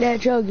go drink that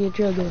chuggy.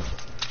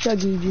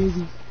 Juggy.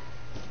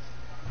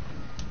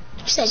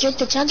 You said drink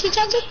the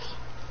chuggy?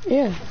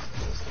 Yeah.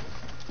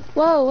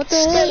 Whoa, what the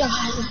heck?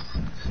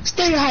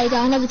 Stay your height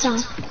down every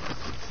time.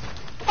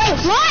 Hey,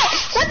 what?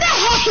 What the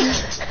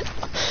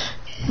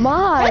heck?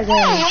 My What the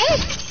heck?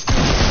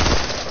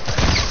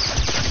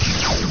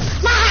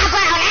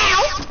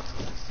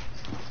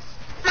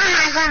 My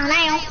high ground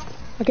now.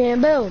 I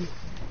can't build.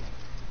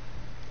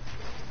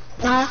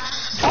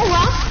 Hold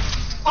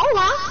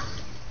on.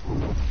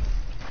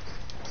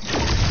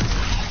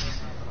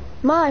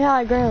 My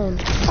high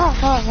ground.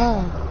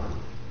 Ha.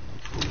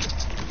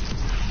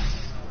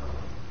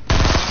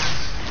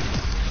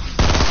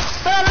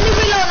 Let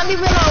me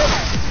reload.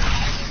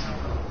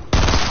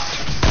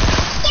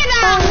 Get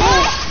down,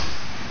 boy.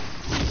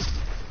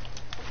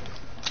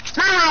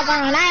 My high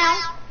ground now.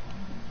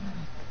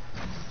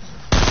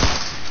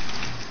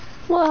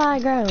 What high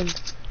ground?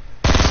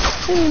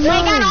 We ain't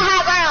got no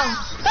high ground.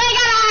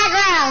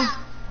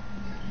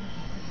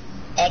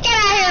 Hey, get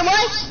out of here,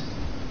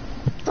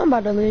 boy. I'm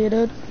about to leave,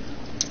 dude.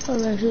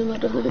 I'm actually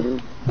about to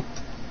leave.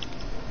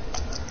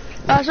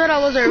 I said I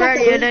wasn't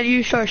ready, and then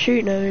you start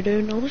shooting at me,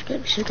 dude. I'm just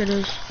getting sick of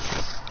this.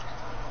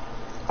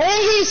 I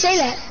didn't hear you say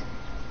that.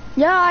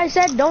 Yeah, I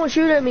said don't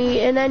shoot at me,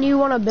 and then you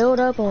want to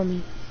build up on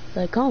me.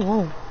 Like, come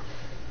on.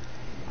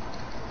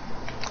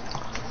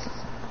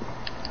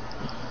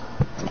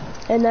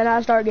 And then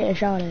I start getting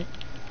shot at.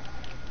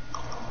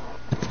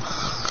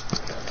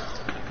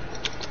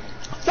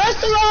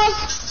 First of all,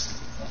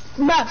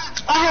 bruh,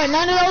 I heard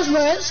none of those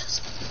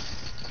words.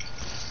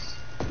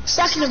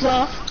 Second of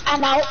all,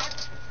 I'm out.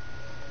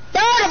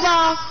 Third of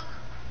all,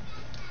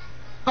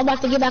 I'm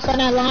about to get back on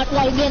that launch,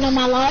 like getting on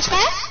my launch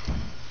pad.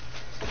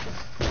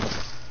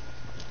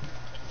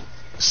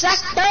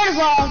 Third of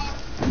all,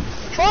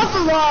 fourth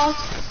of all,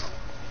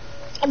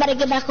 I'm about to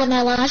get back on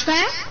that launch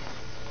pad.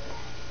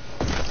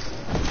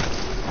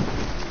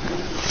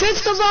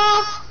 Fifth of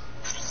all,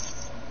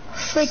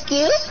 frick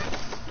you.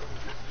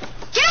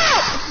 Get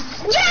out!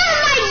 Get out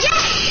of my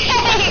game!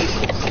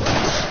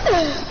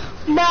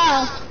 Bro,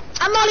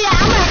 I'm at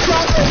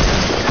 12.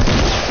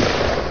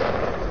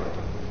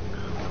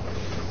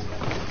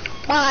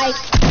 Bye.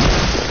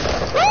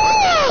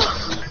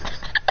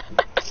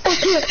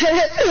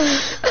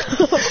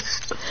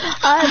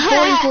 I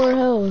have 44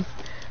 health.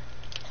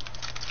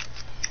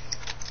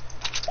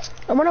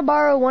 I'm gonna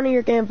borrow one of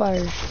your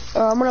campfires.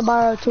 Or I'm gonna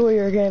borrow 2 of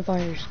your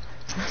campfires.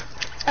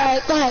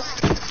 Alright, go ahead.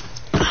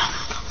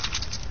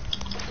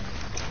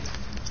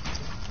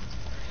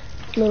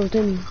 Little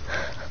Timmy.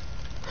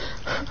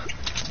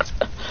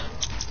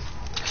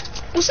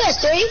 You said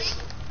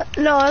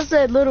 3? No, I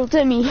said little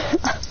Timmy.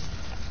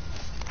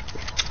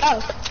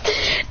 Oh.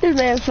 This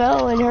man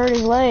fell and hurt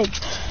his leg.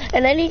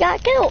 And then he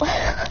got killed.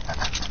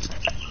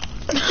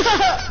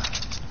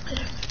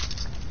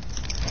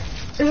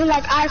 It was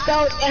like I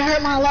fell and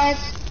hurt my leg,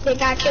 they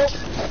got killed.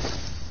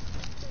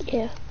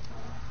 Yeah.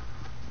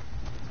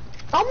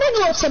 I'll make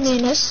little Timmy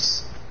in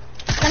this.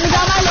 Let me get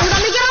on my loot,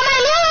 let me get on my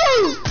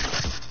loot!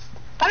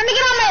 Let me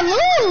get on my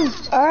loot!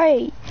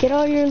 Alright, get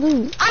all your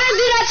loot. I didn't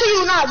do that to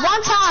you not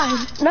one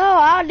time. No,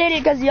 I did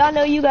it because y'all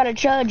know you got a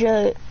chug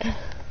jug.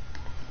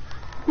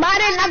 But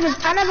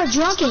I never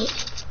drunk it.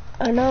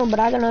 I know, but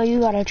I know you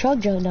got a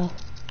chug jug though.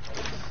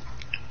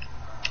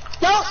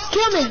 Don't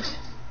kill me.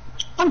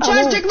 I'm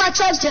trying to take my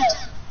chug jug.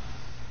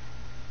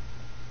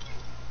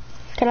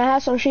 Can I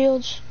have some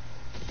shields?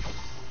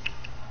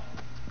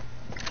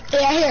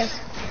 Yeah, here.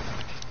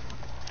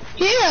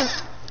 Here.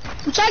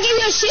 I'm trying to give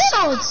you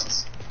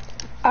shields.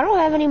 I don't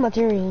have any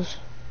materials.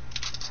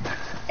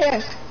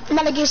 Here. I'm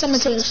about to give you some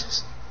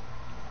materials.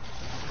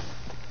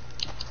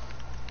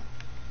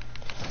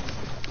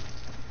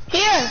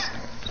 Here.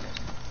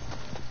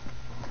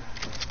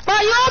 Bro,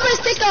 you always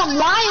think I'm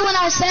lying when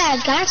I say I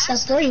got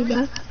stuff for you,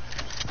 bro.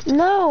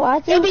 No, I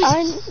think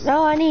I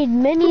need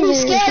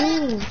minis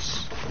and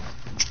shields.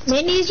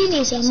 Minis, you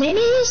need some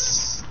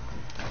minis?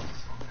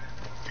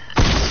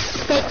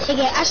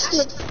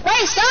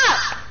 Wait, stop!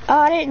 Oh,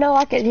 I didn't know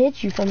I could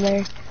hit you from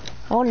there.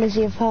 I wanted to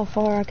see how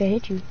far I could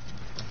hit you.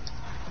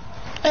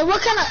 Hey,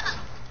 what kind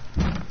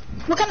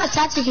of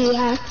tactic do you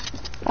have?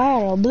 I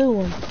had a blue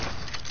one.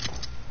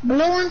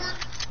 Blue one?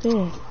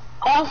 Yeah.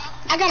 Oh,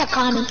 I got a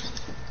common.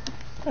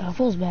 Oh,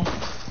 feels bad.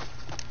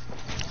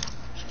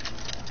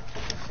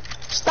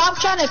 Stop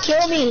trying to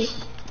kill me.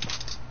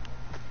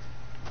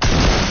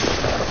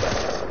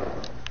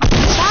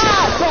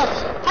 Stop! Look,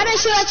 I didn't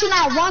shoot at you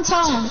not one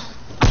time.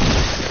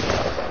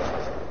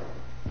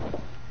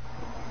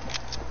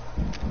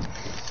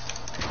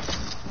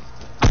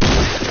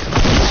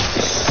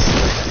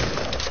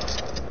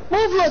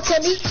 Move, little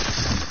Timmy.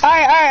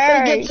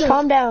 Alright.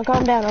 Calm down.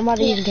 I'm about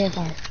to use a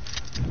campfire.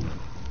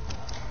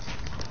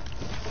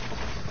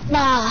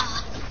 Nah.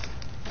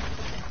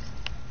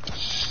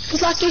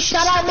 It's like you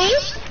shot at me?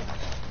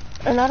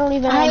 And I don't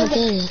even have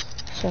materials,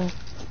 so.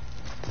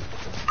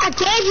 I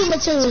gave you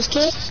materials,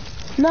 kid.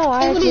 No,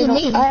 I Hey, what do you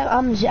actually mean? don't.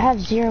 I have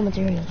 0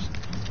 materials.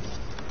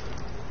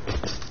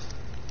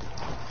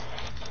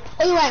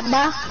 Where you at,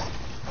 bro?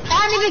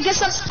 I need to get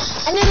some.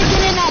 I need to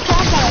get in that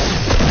campfire.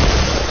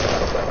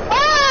 Ah!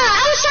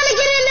 I was trying to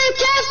get in that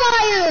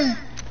campfire.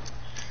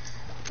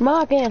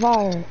 My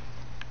campfire.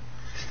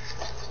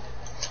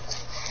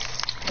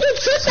 You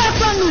took that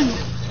from me.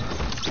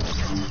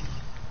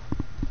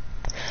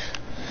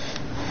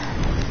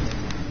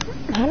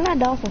 How did I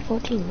die for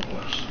 14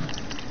 years?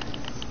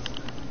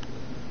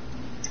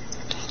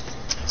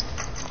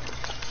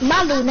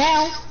 My loot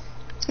now.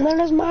 No,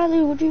 that's my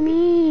loot. What do you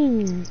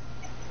mean?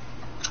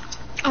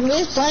 I'm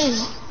just playing.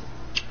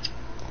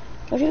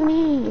 What do you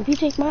mean? If you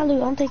take my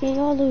loot, I'm taking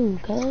your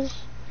loot, cuz.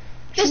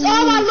 This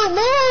all my loot.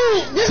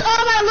 Move. This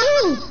all my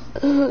loot.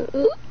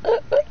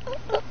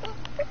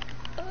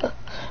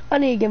 I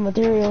need to get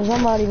materials.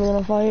 I'm not even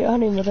gonna fight. I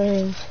need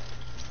materials.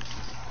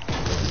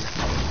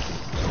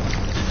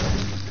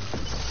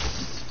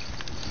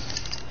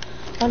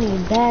 I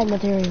need bad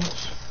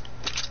materials.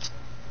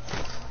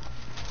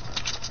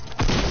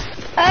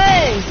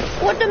 Hey!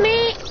 What the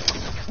mean?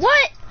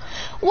 What?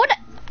 What?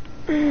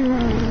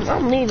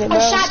 I'm leaving, bro.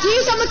 Oh, shot,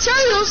 here's some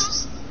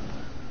materials.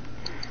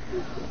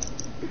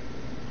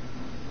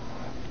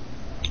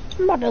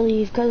 I'm about to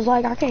leave, cause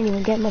like I can't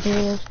even get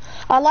materials.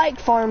 I like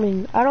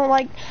farming. I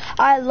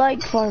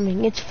like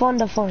farming. It's fun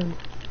to farm.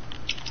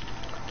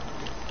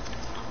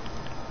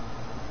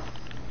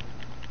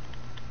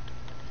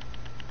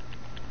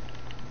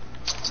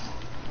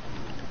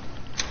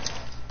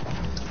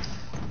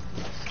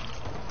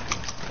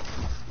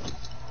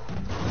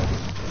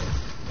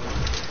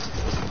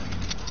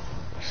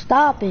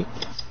 Stop it.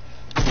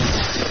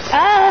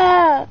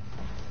 Ah!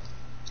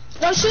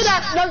 Don't shoot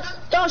that.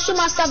 Don't shoot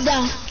my stuff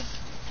down.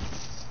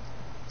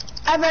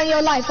 Ever in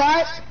your life,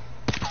 alright?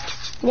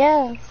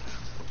 Yeah.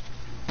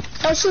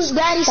 Don't shoot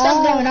daddy's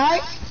stuff down,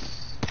 alright?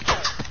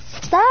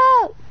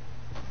 Stop!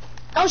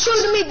 Don't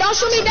shoot me. Don't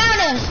shoot me down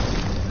there.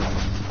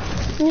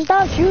 You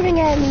stop shooting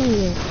at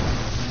me.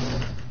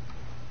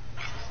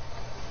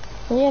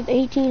 I only have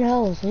 18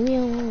 health. Leave me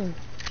alone.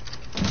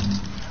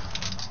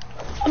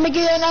 I'm gonna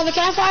give you another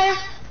campfire.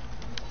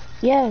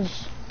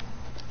 Yes.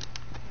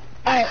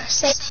 Alright,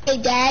 say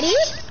daddy.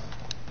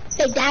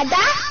 Say dada.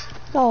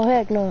 Oh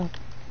heck no.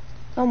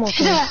 I'm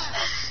okay.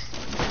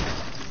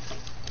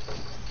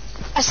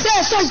 I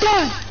said so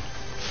done.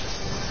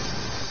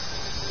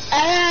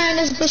 And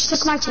this bitch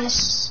took my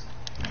chest.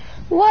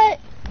 What?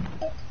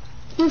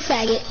 You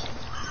faggot.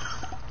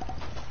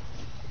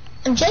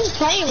 I'm just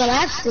playing,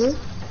 relax, dude.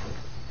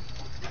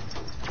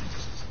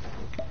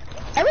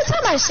 Every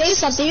time I say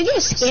something, you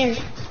get scared.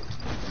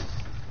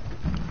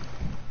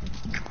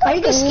 Why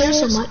you get scared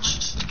so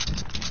much?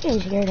 I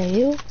ain't scared of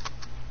you.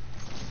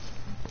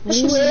 Yes,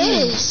 you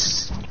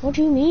is. What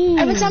do you mean?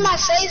 Every time I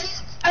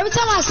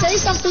say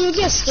something, you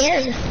get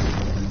scared.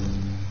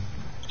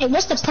 Hey,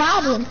 what's the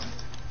problem?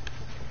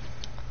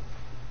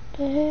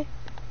 The heck?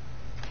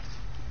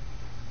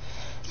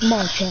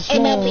 Marcus,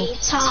 In the no.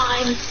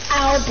 meantime,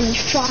 I'll be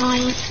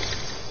fine.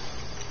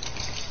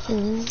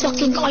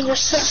 Fucking on your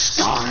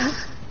sister.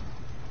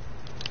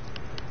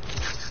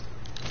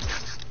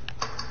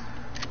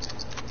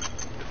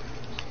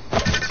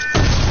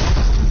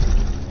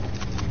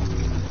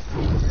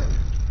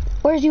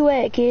 Where's you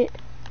at, kid?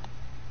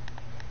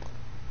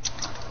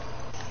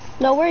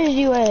 No, where is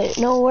you at?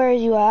 No, where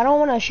is you at? I don't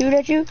want to shoot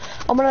at you.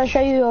 I'm going to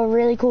show you a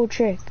really cool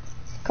trick.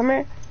 Come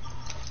here.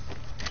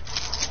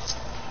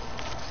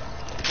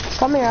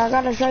 Come here, I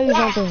got to show you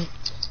something.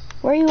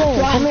 Where you at?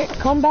 Come here.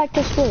 Come back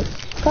to split.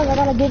 Cause I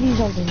got to give you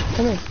something.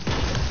 Come here.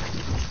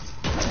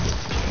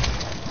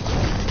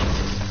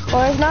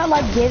 Or it's not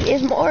like give,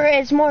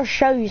 it's more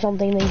show you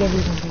something than give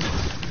you something.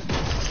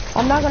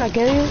 I'm not going to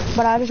kill you,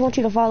 but I just want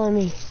you to follow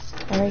me.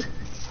 Alright?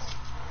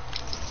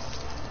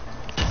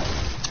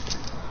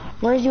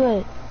 Where's you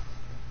at?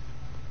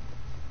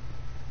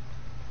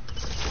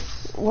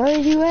 Where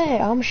is you at?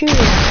 I'm shooting.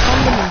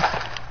 Come to me.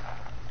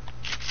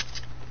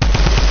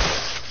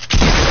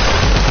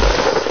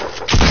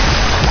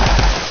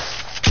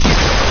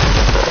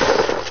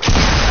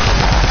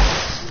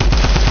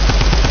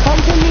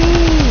 Come to me.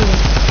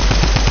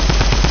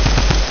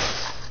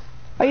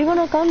 Are you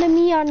gonna come to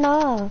me or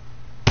not?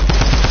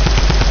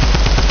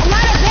 I'm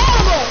not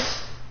available.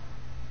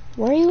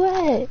 Where are you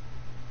at?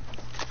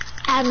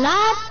 I'm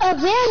not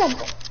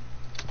available.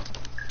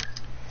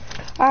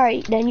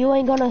 Alright, then you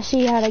ain't gonna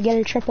see how to get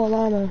a triple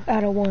llama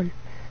out of 1.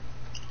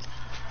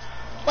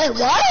 Wait,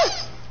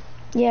 what?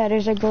 Yeah,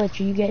 there's a glitch.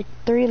 You get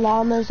 3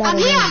 llamas out I'm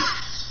of 1. here.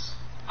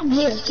 I'm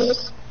here, kid.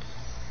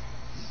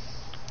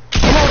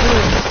 Come over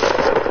here.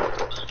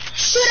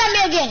 Shoot at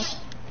me again.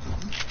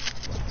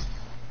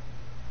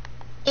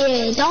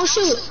 Yeah, don't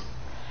shoot.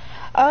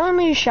 I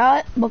only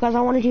shot because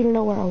I wanted you to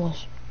know where I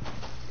was.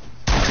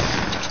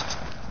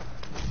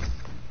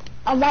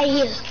 I'm right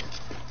here.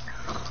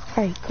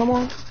 Alright, come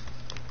on.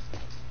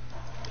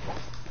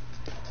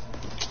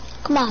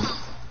 Come on.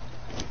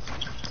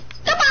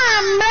 Come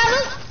on,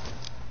 brother.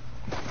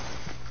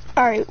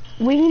 Alright,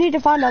 we need to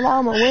find a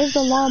llama. Where's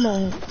the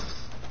llama?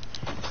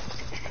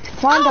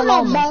 Find a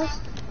llama. Bro.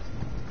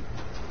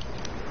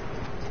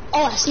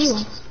 Oh, I see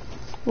one.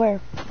 Where?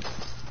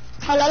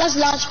 Hold on, let's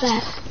launch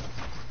pad.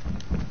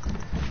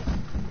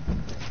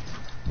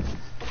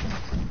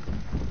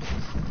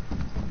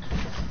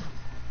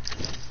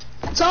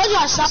 I told you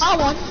I saw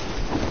one.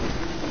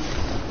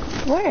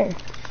 Where?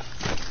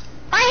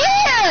 Right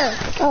here.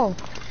 Oh,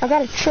 I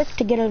got a trick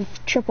to get a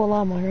triple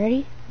llama.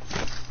 Ready?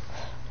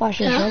 Watch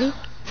this. Yeah. Ready?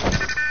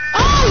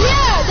 Oh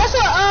yeah,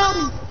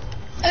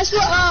 that's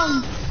what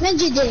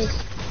Ninja did.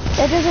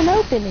 It doesn't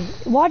open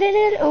it. Why did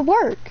it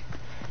work?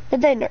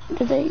 Did they,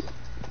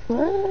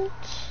 what?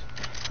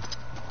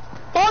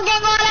 Don't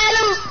get on that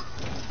loop.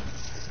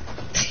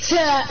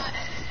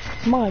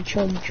 My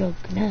chug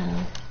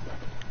now.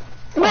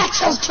 My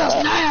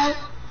chug now.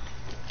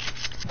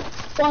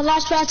 One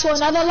last try to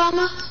another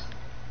llama.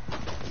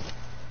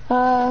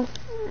 I'm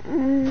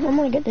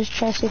gonna get this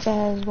chest if it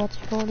has what's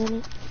it called in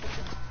it.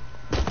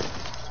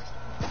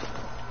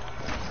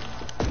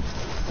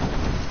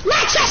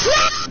 My chest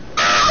now.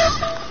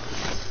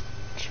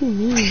 What you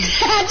mean?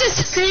 I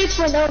just screamed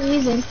for no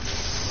reason.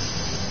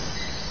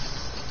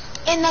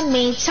 In the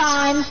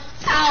meantime,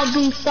 I'll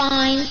be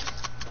fine.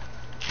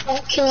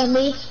 Don't kill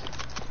me.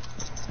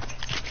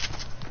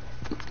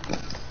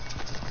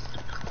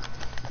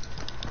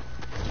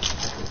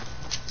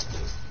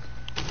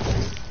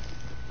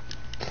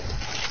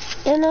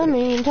 In the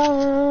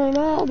meantime,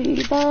 I'll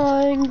be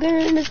fine.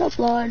 Getting the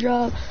supply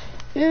drop.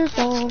 It's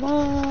all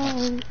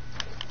fine.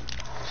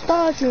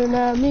 Start shooting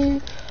at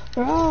me.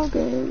 We're all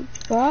good.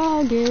 We're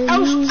all good. I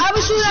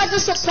was shooting at the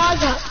supply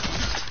drop.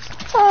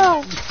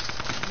 Oh.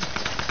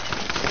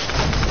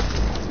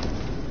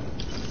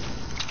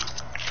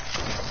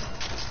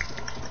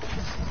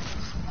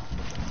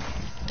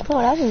 Oh,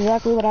 that's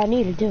exactly what I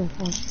need to do.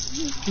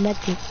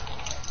 Medkit.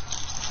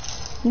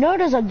 You know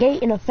there's a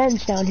gate and a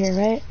fence down here,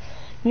 right?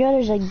 You know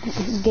there's a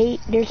gate,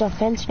 there's a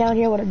fence down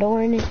here with a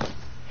door in it?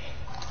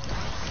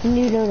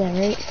 You know that,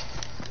 right?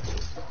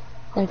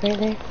 Like right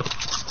there.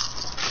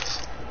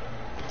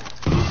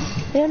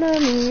 In the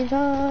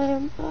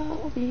meantime,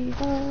 I'll be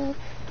fine.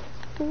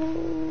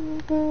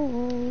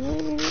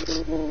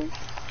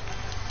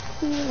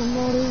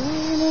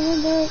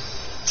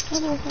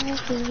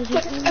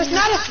 It's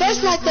not a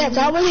fence like that,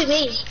 bro. What do you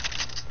mean?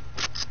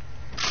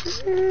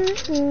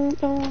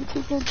 Don't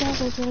people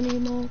bubbles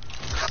anymore.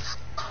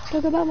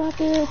 Talk about my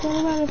fears, talk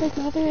about it, fix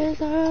my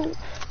fears out.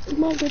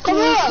 My good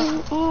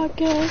I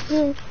can't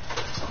feel.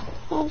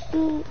 I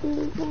still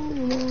feel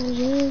dominoes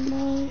in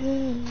my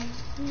head.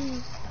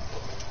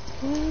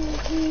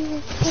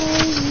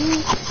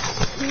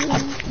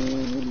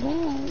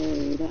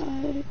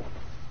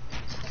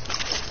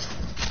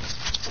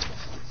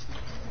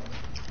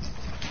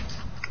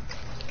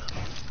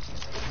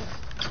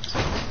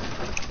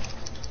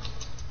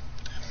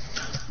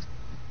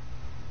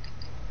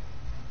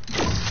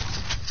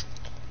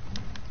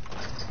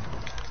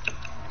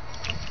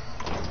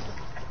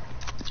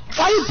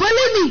 Why are you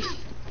bullying me?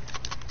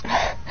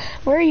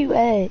 Where are you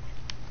at?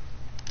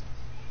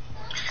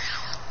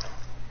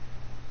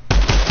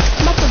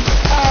 I'm at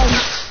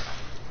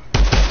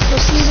the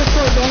season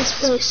 4 dance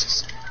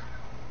place.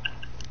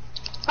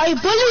 Are you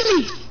bullying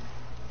me?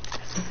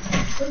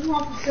 What do you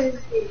want for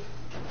favorite game?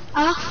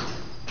 Huh?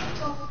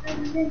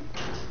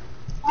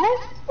 What?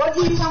 What do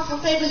you want for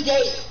favorite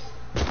game?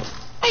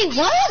 Wait,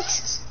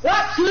 what?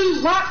 What do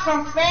you want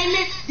from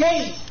favorite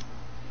game?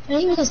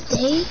 Famous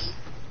day?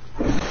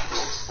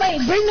 Wait,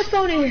 bring the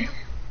phone in here.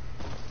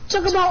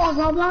 Talk about on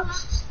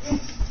Roblox.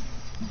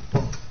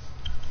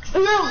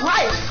 Real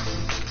life.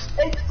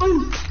 It's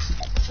food.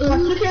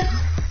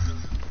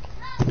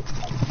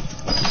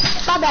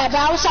 My bad, bro.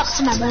 I was talking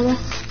to my brother.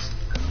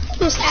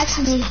 He was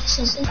asking me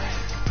something.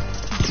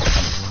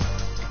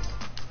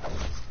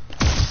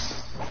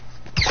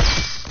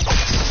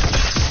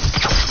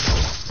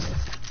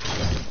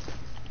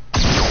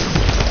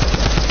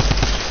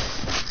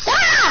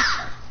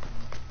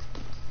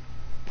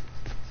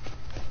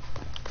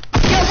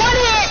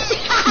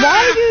 Why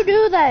did you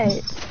do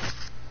that?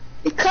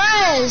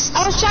 Because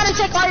I was trying to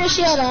take all your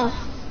shield off.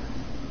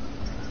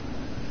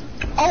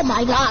 Oh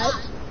my god.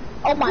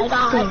 Oh my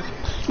god.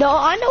 No,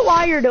 I know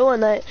why you're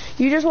doing that.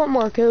 You just want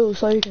more kills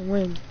so you can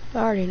win. I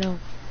already know.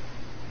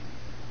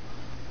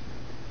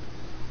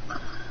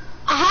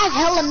 I have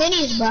hella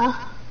minis, bro.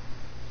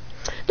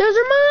 Those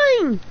are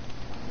mine!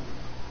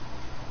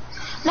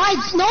 No,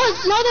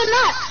 they're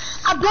not.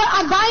 I'm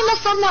buying them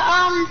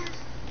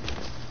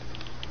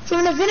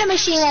from the vending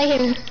machine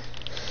right here.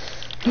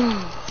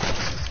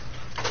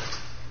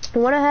 I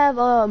want to have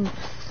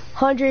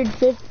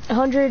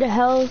 100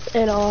 health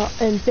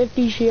and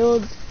 50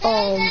 shield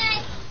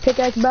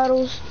pickaxe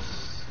battles.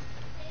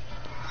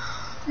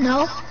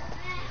 No.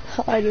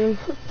 I do.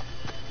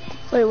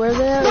 Wait, where's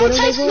that? Don't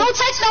take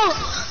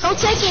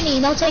any.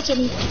 Don't take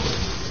any.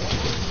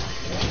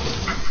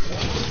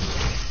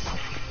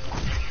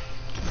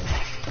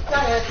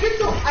 Get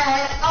your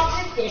ass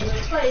off this game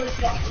and play this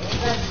game.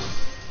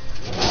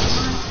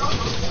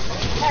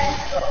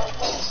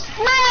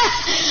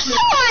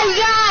 Oh my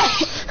god!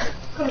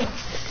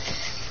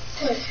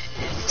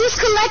 Just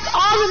collect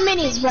all the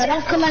minis, bro.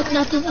 Don't collect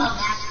nothing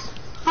else.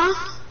 Huh?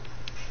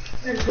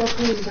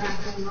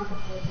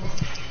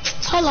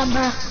 Hold on,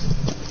 bro.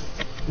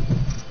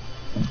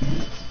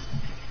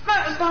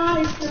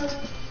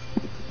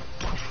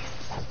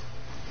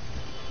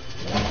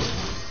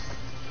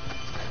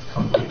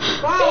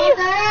 What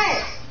the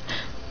heck?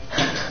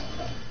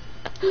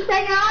 You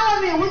taking all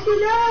of it. What you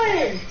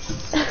doing?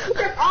 You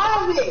took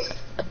all of it.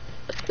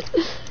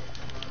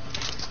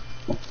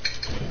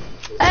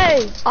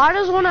 Hey, I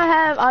just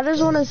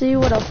want to see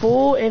what a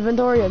full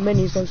inventory of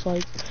minis looks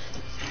like.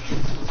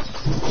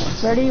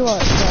 Ready?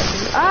 What?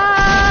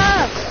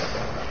 Ah!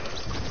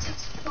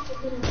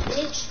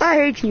 I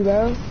hate you,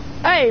 bro.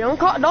 Hey,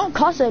 don't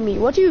cuss at me.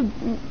 What you?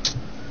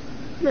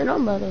 Man,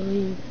 I'm about to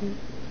leave.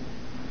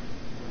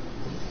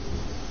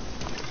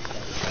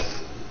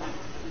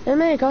 That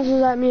man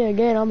cusses at me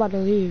again. I'm about to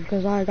leave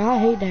because I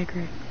hate that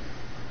crap.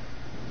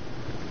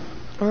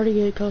 I already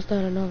get cussed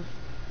at enough.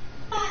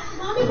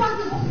 Mommy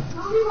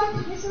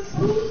want to get some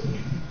food?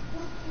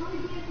 Mommy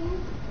get food?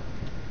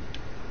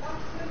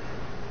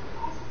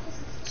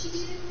 She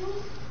get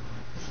food?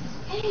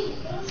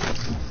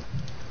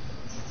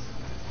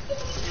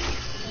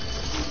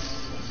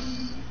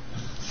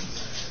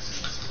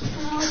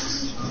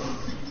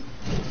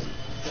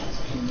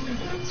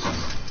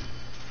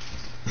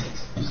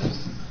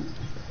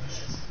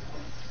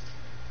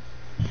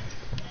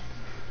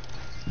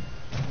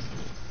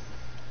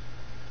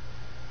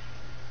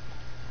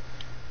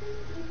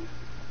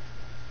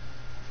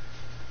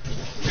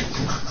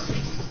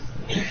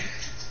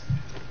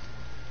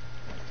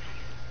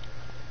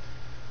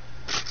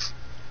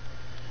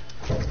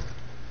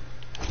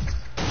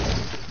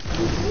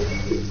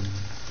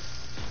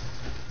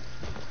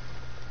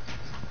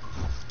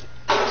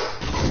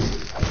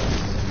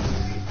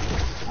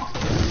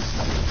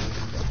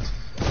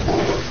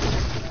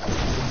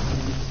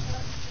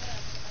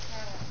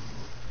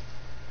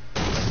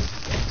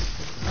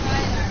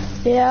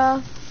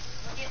 Yeah.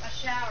 I'll get my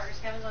showers.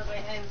 Kevin's on his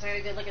way home, so I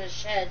gotta go look at his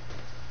shed.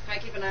 Try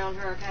to keep an eye on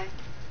her, okay?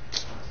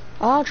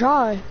 I'll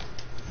try.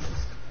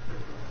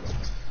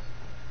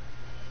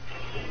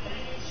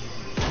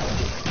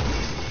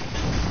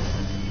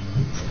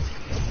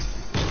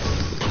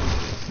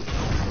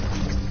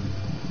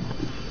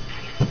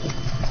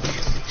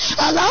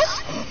 Hello?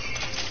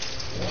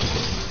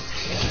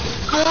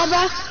 Hello,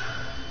 bro?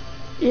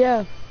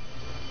 Yeah.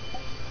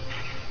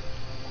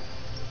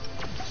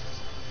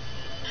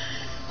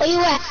 Where you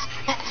at?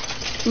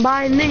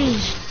 Buying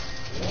minis.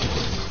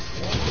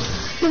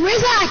 The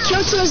reason I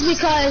killed you is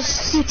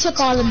because you took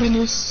all the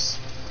minis.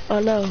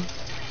 I know.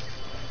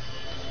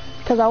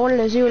 Because I wanted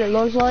to see what it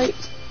looks like.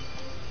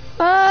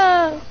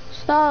 Ah!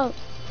 Stop.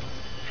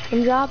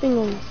 I'm dropping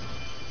them.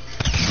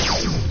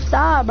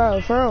 Stop,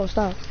 bro. For real,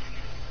 stop.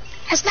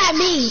 That's not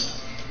me.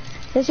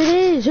 Yes, it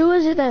is. Who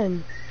is it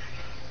then?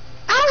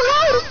 I don't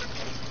know.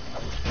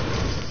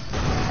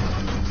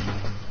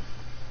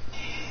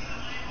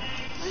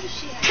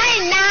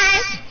 Hey,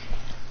 man.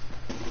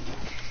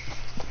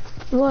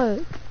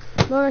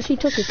 What? Laura, she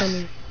took it from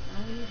me.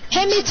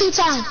 Hit me 2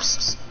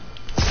 times.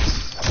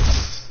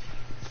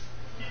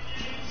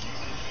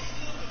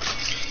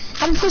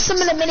 I'm gonna put some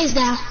of the minis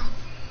down.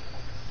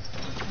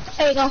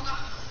 There you go.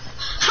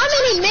 How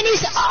many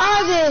minis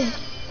are there?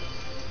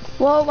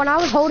 Well, when I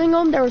was holding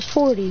them, there was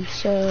 40,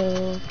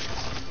 so...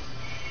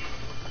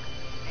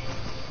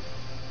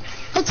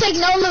 I'll take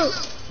no loot.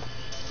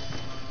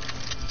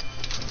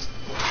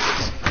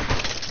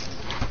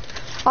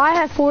 I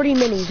have 40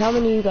 minis. How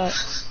many you got?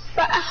 I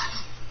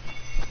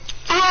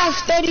have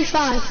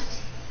 35.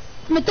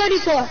 I'm at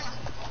 34. Wait,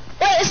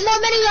 there's more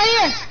minis right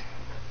here.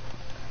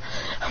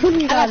 How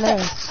many you got now?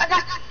 I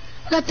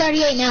got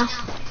 38 now.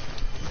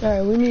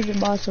 Alright, we need to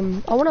buy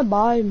some... I want to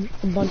buy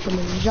a bunch of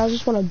minis. I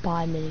just want to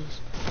buy minis.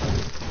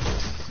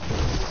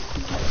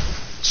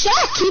 Should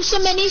I keep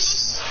some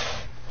minis?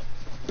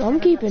 I'm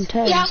keeping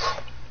 10. Yeah,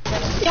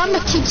 I'm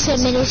gonna keep some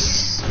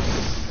minis.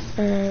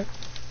 Alright.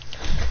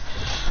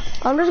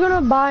 I'm just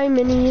gonna buy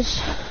minis.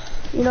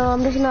 You know,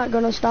 I'm just not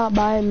gonna stop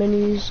buying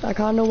minis. I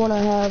kinda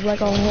wanna have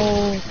like a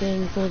whole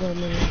thing full of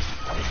minis.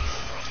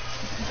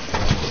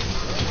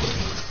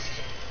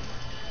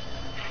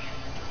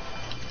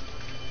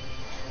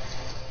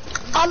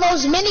 All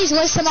those minis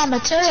wasted my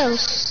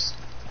materials.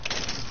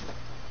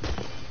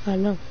 I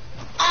know.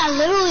 I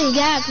literally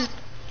got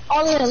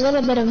only a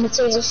little bit of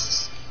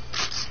materials.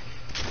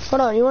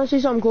 Hold on, you wanna see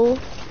something cool?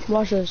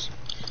 Watch this.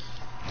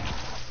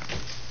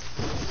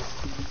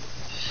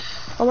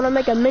 I wanna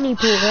make a mini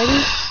pool,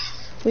 ready?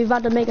 I'm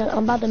about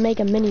to make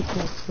a mini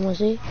pool. You wanna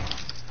see?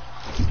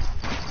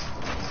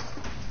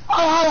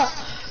 Oh, hold up.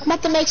 I'm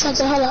about to make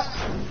something, hold up.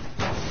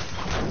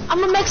 I'm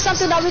gonna make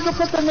something that we can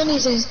put the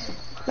minis in.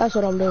 That's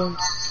what I'm doing.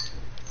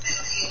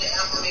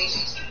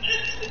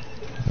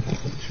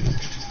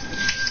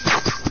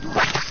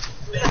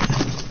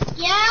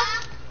 Yeah?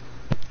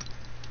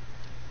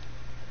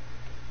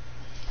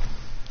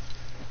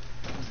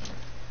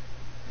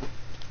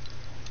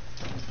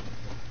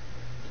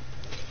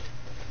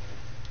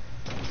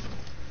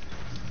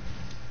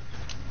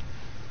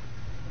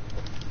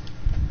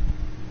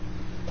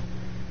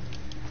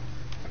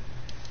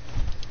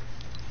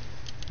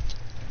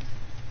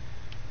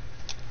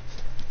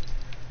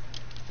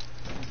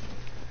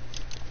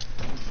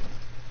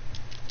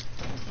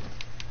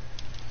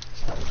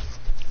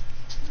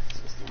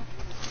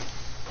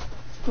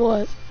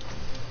 What?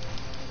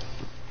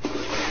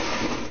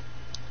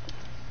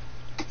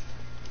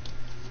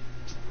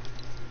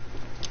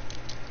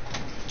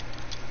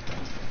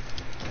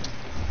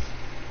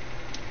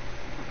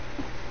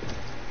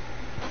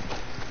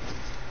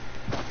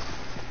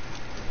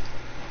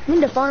 I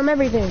need to farm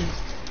everything.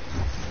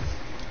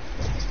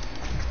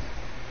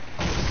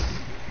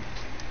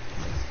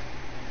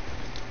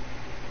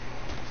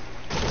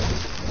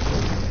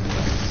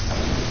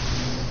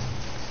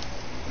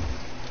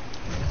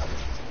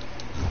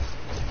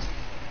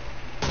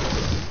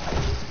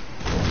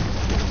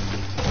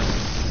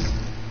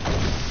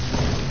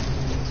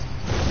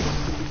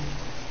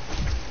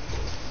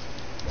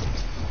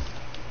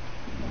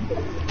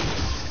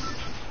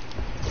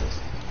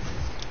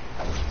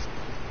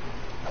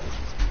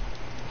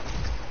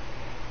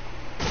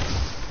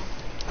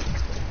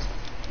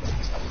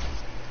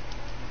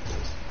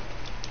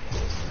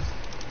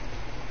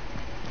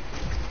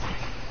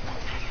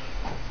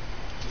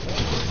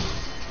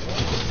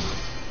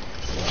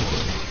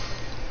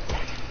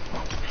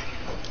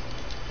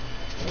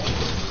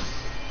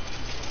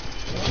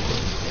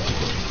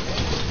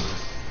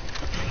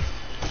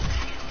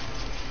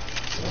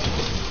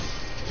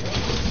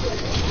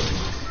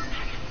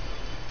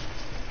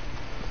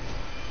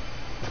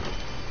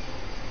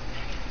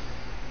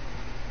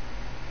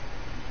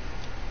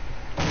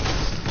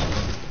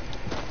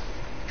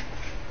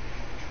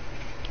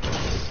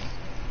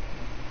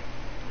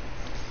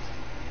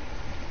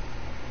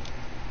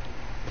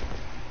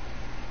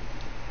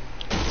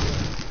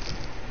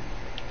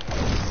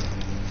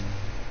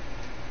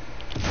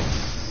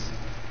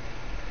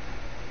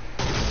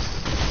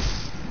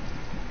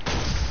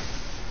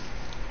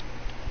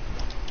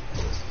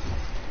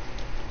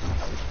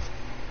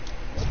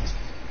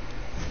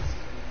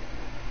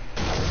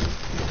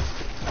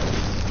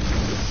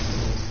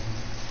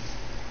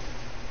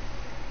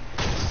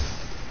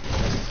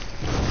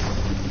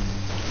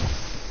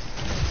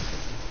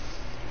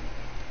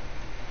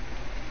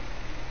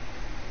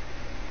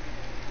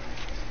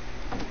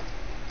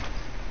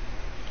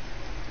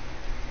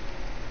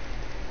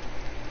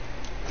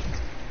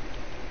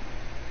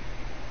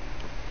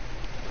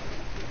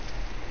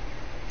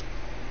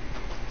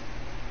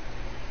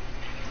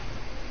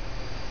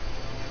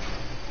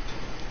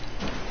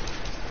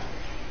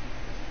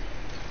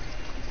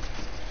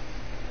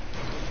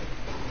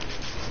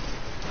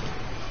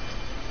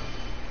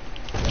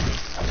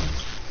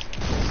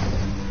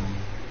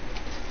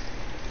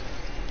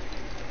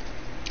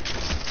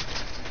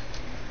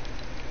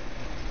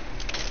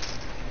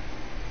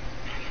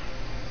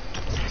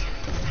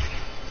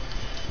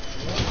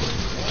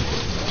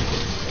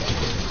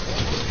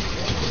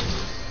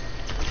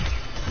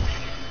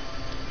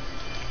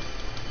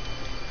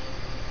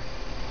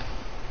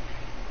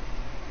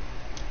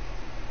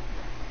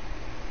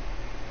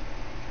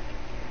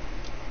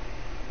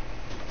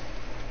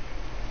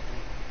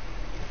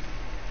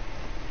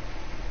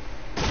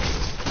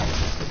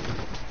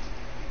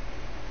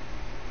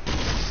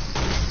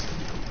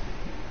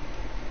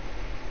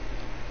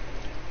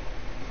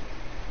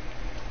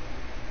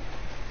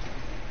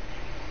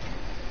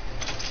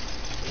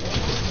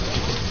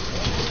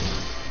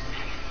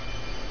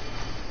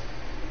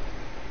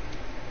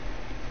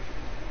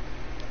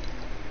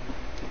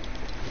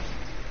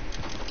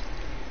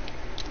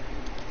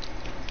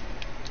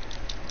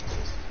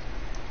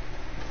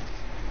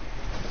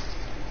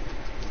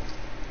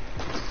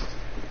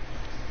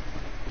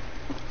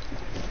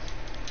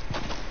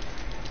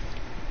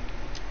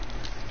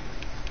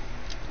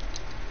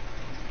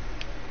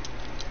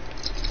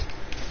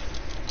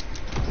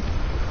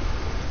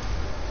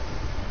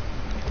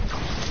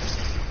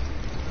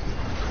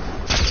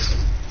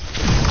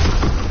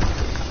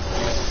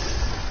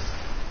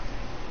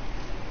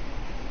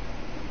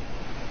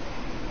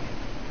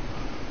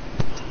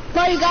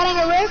 got on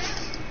the roof?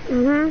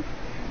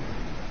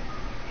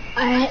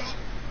 Alright.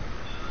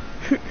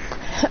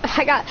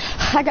 I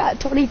got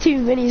 22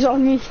 minis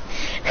on me.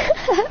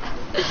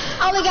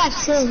 I only got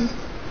 10.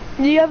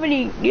 Do you have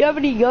any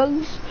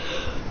guns?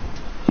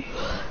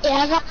 Yeah,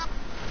 I got.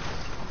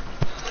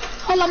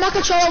 Hold on, my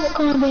controller will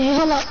come over here.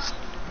 Hold up.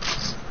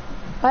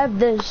 I have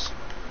this.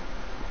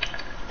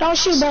 Don't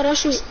shoot, bro. Don't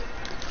shoot.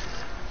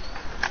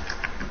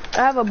 I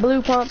have a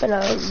blue pump and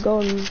a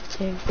golden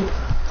thing.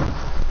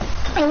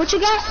 Hey, what you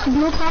got?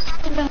 Blue pump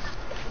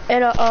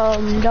and a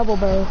double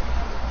barrel.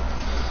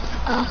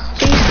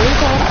 See, blue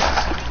pump.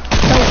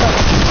 Double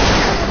barrel.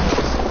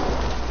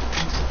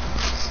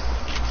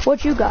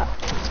 What you got?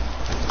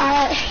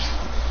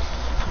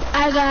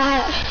 I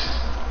got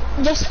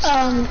just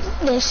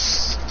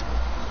this.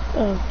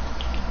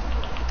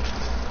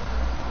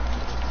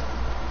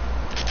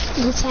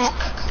 Attack.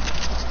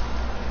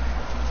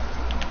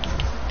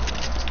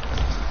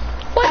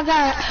 What? I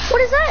got.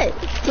 What is that?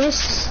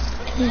 This.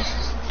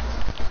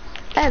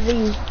 I have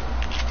these.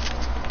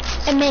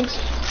 And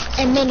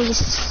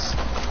minis.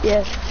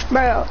 Yeah,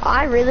 bro.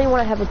 I really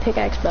want to have a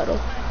pickaxe battle.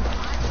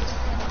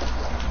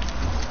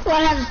 Want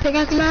to have a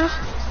pickaxe battle?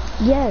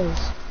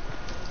 Yes.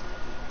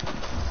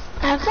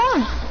 Have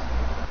fun.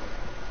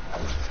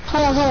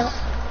 Hold on.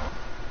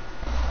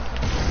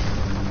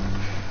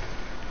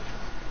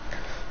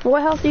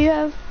 What health do you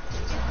have?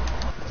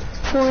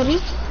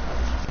 40.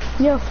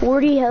 You have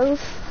 40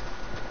 health?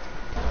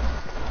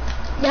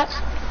 Yep.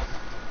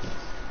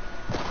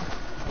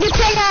 Get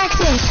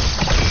pickaxes!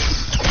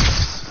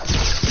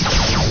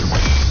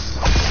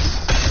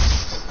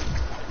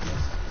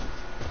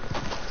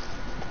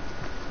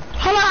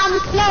 Hold on,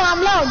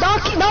 I'm low.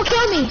 Don't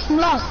kill me.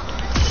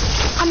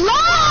 I'm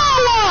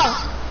low!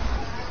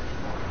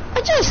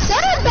 I just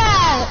said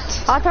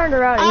that! I turned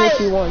around and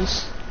hit you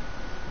once.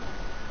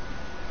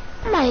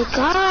 Oh my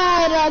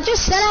god, I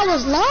just said I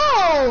was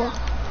low!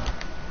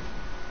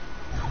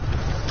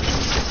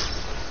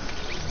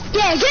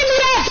 Yeah, give me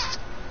that!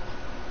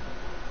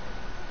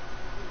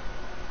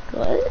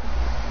 What?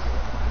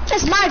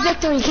 That's my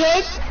victory,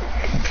 kid.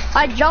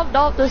 I jumped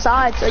off the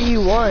side so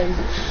you won.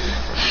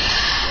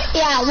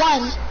 Yeah, I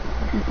won.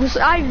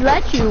 I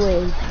let you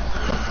win.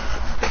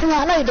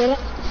 No, you didn't.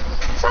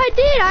 Yes, I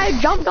did. I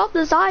jumped off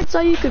the side so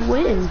you could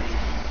win.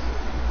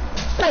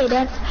 No, you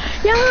didn't.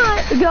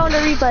 Yeah, go on the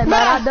replay, man.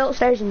 I built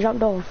stairs and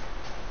jumped off.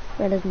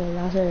 That is me.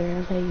 I'll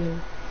say you.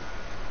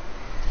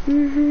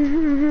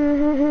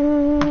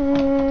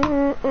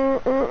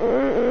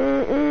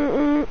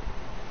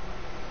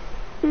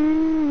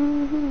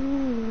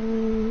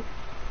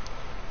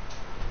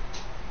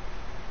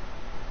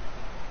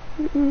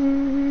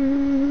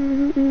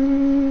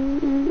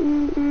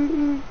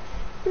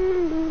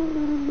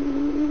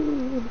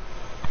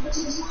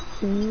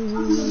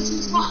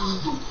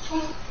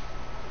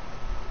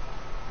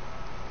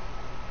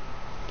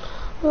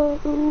 Oh,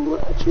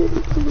 what you do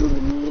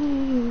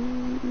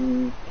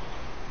me?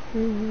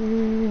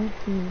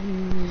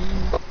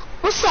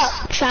 What's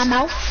up,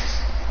 Tramouth?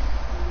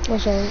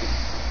 What's up?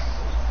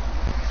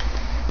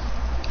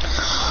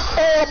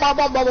 Oh,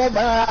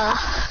 blah.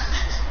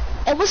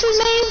 And what's his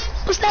name?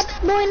 What's that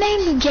boy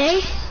name?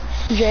 Jay?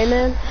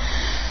 J-Man?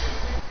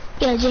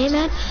 Yeah,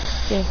 J-Man?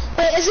 Yeah.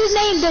 Wait, is his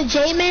name the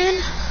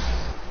J-Man?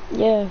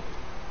 Yeah.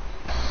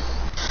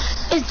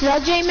 Is the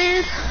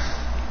J-Man?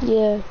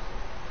 Yeah.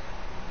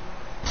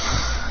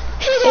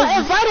 He gonna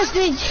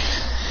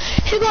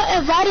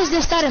invite us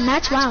to start a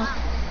match? Wow.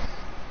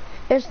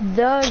 It's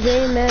the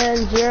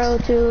J-Man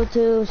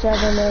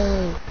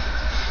 02278.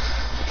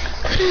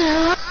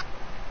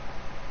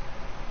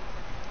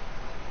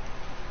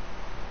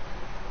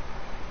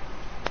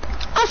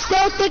 I'm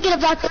still thinking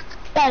about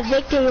that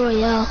victory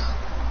royale.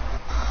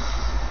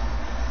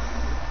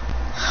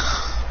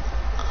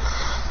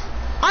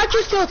 Aren't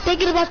you still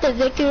thinking about the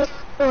victory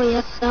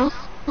royale?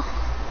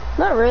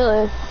 Not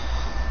really.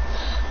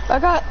 I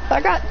got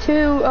two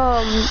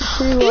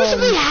You should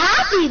be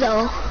happy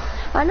though.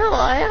 I know,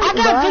 I got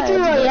glad,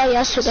 victory royale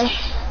yesterday.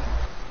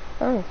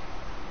 Oh.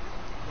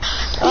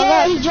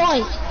 Yeah, he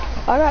joined.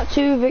 I got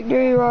 2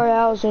 victory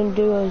royales and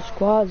duo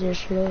squads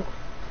yesterday.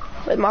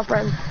 With my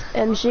friend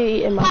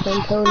MC and my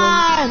friend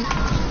Conan.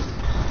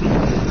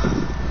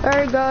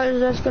 Alright guys,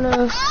 that's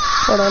gonna...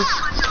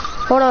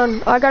 Hold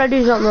on. I gotta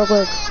do something real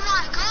quick.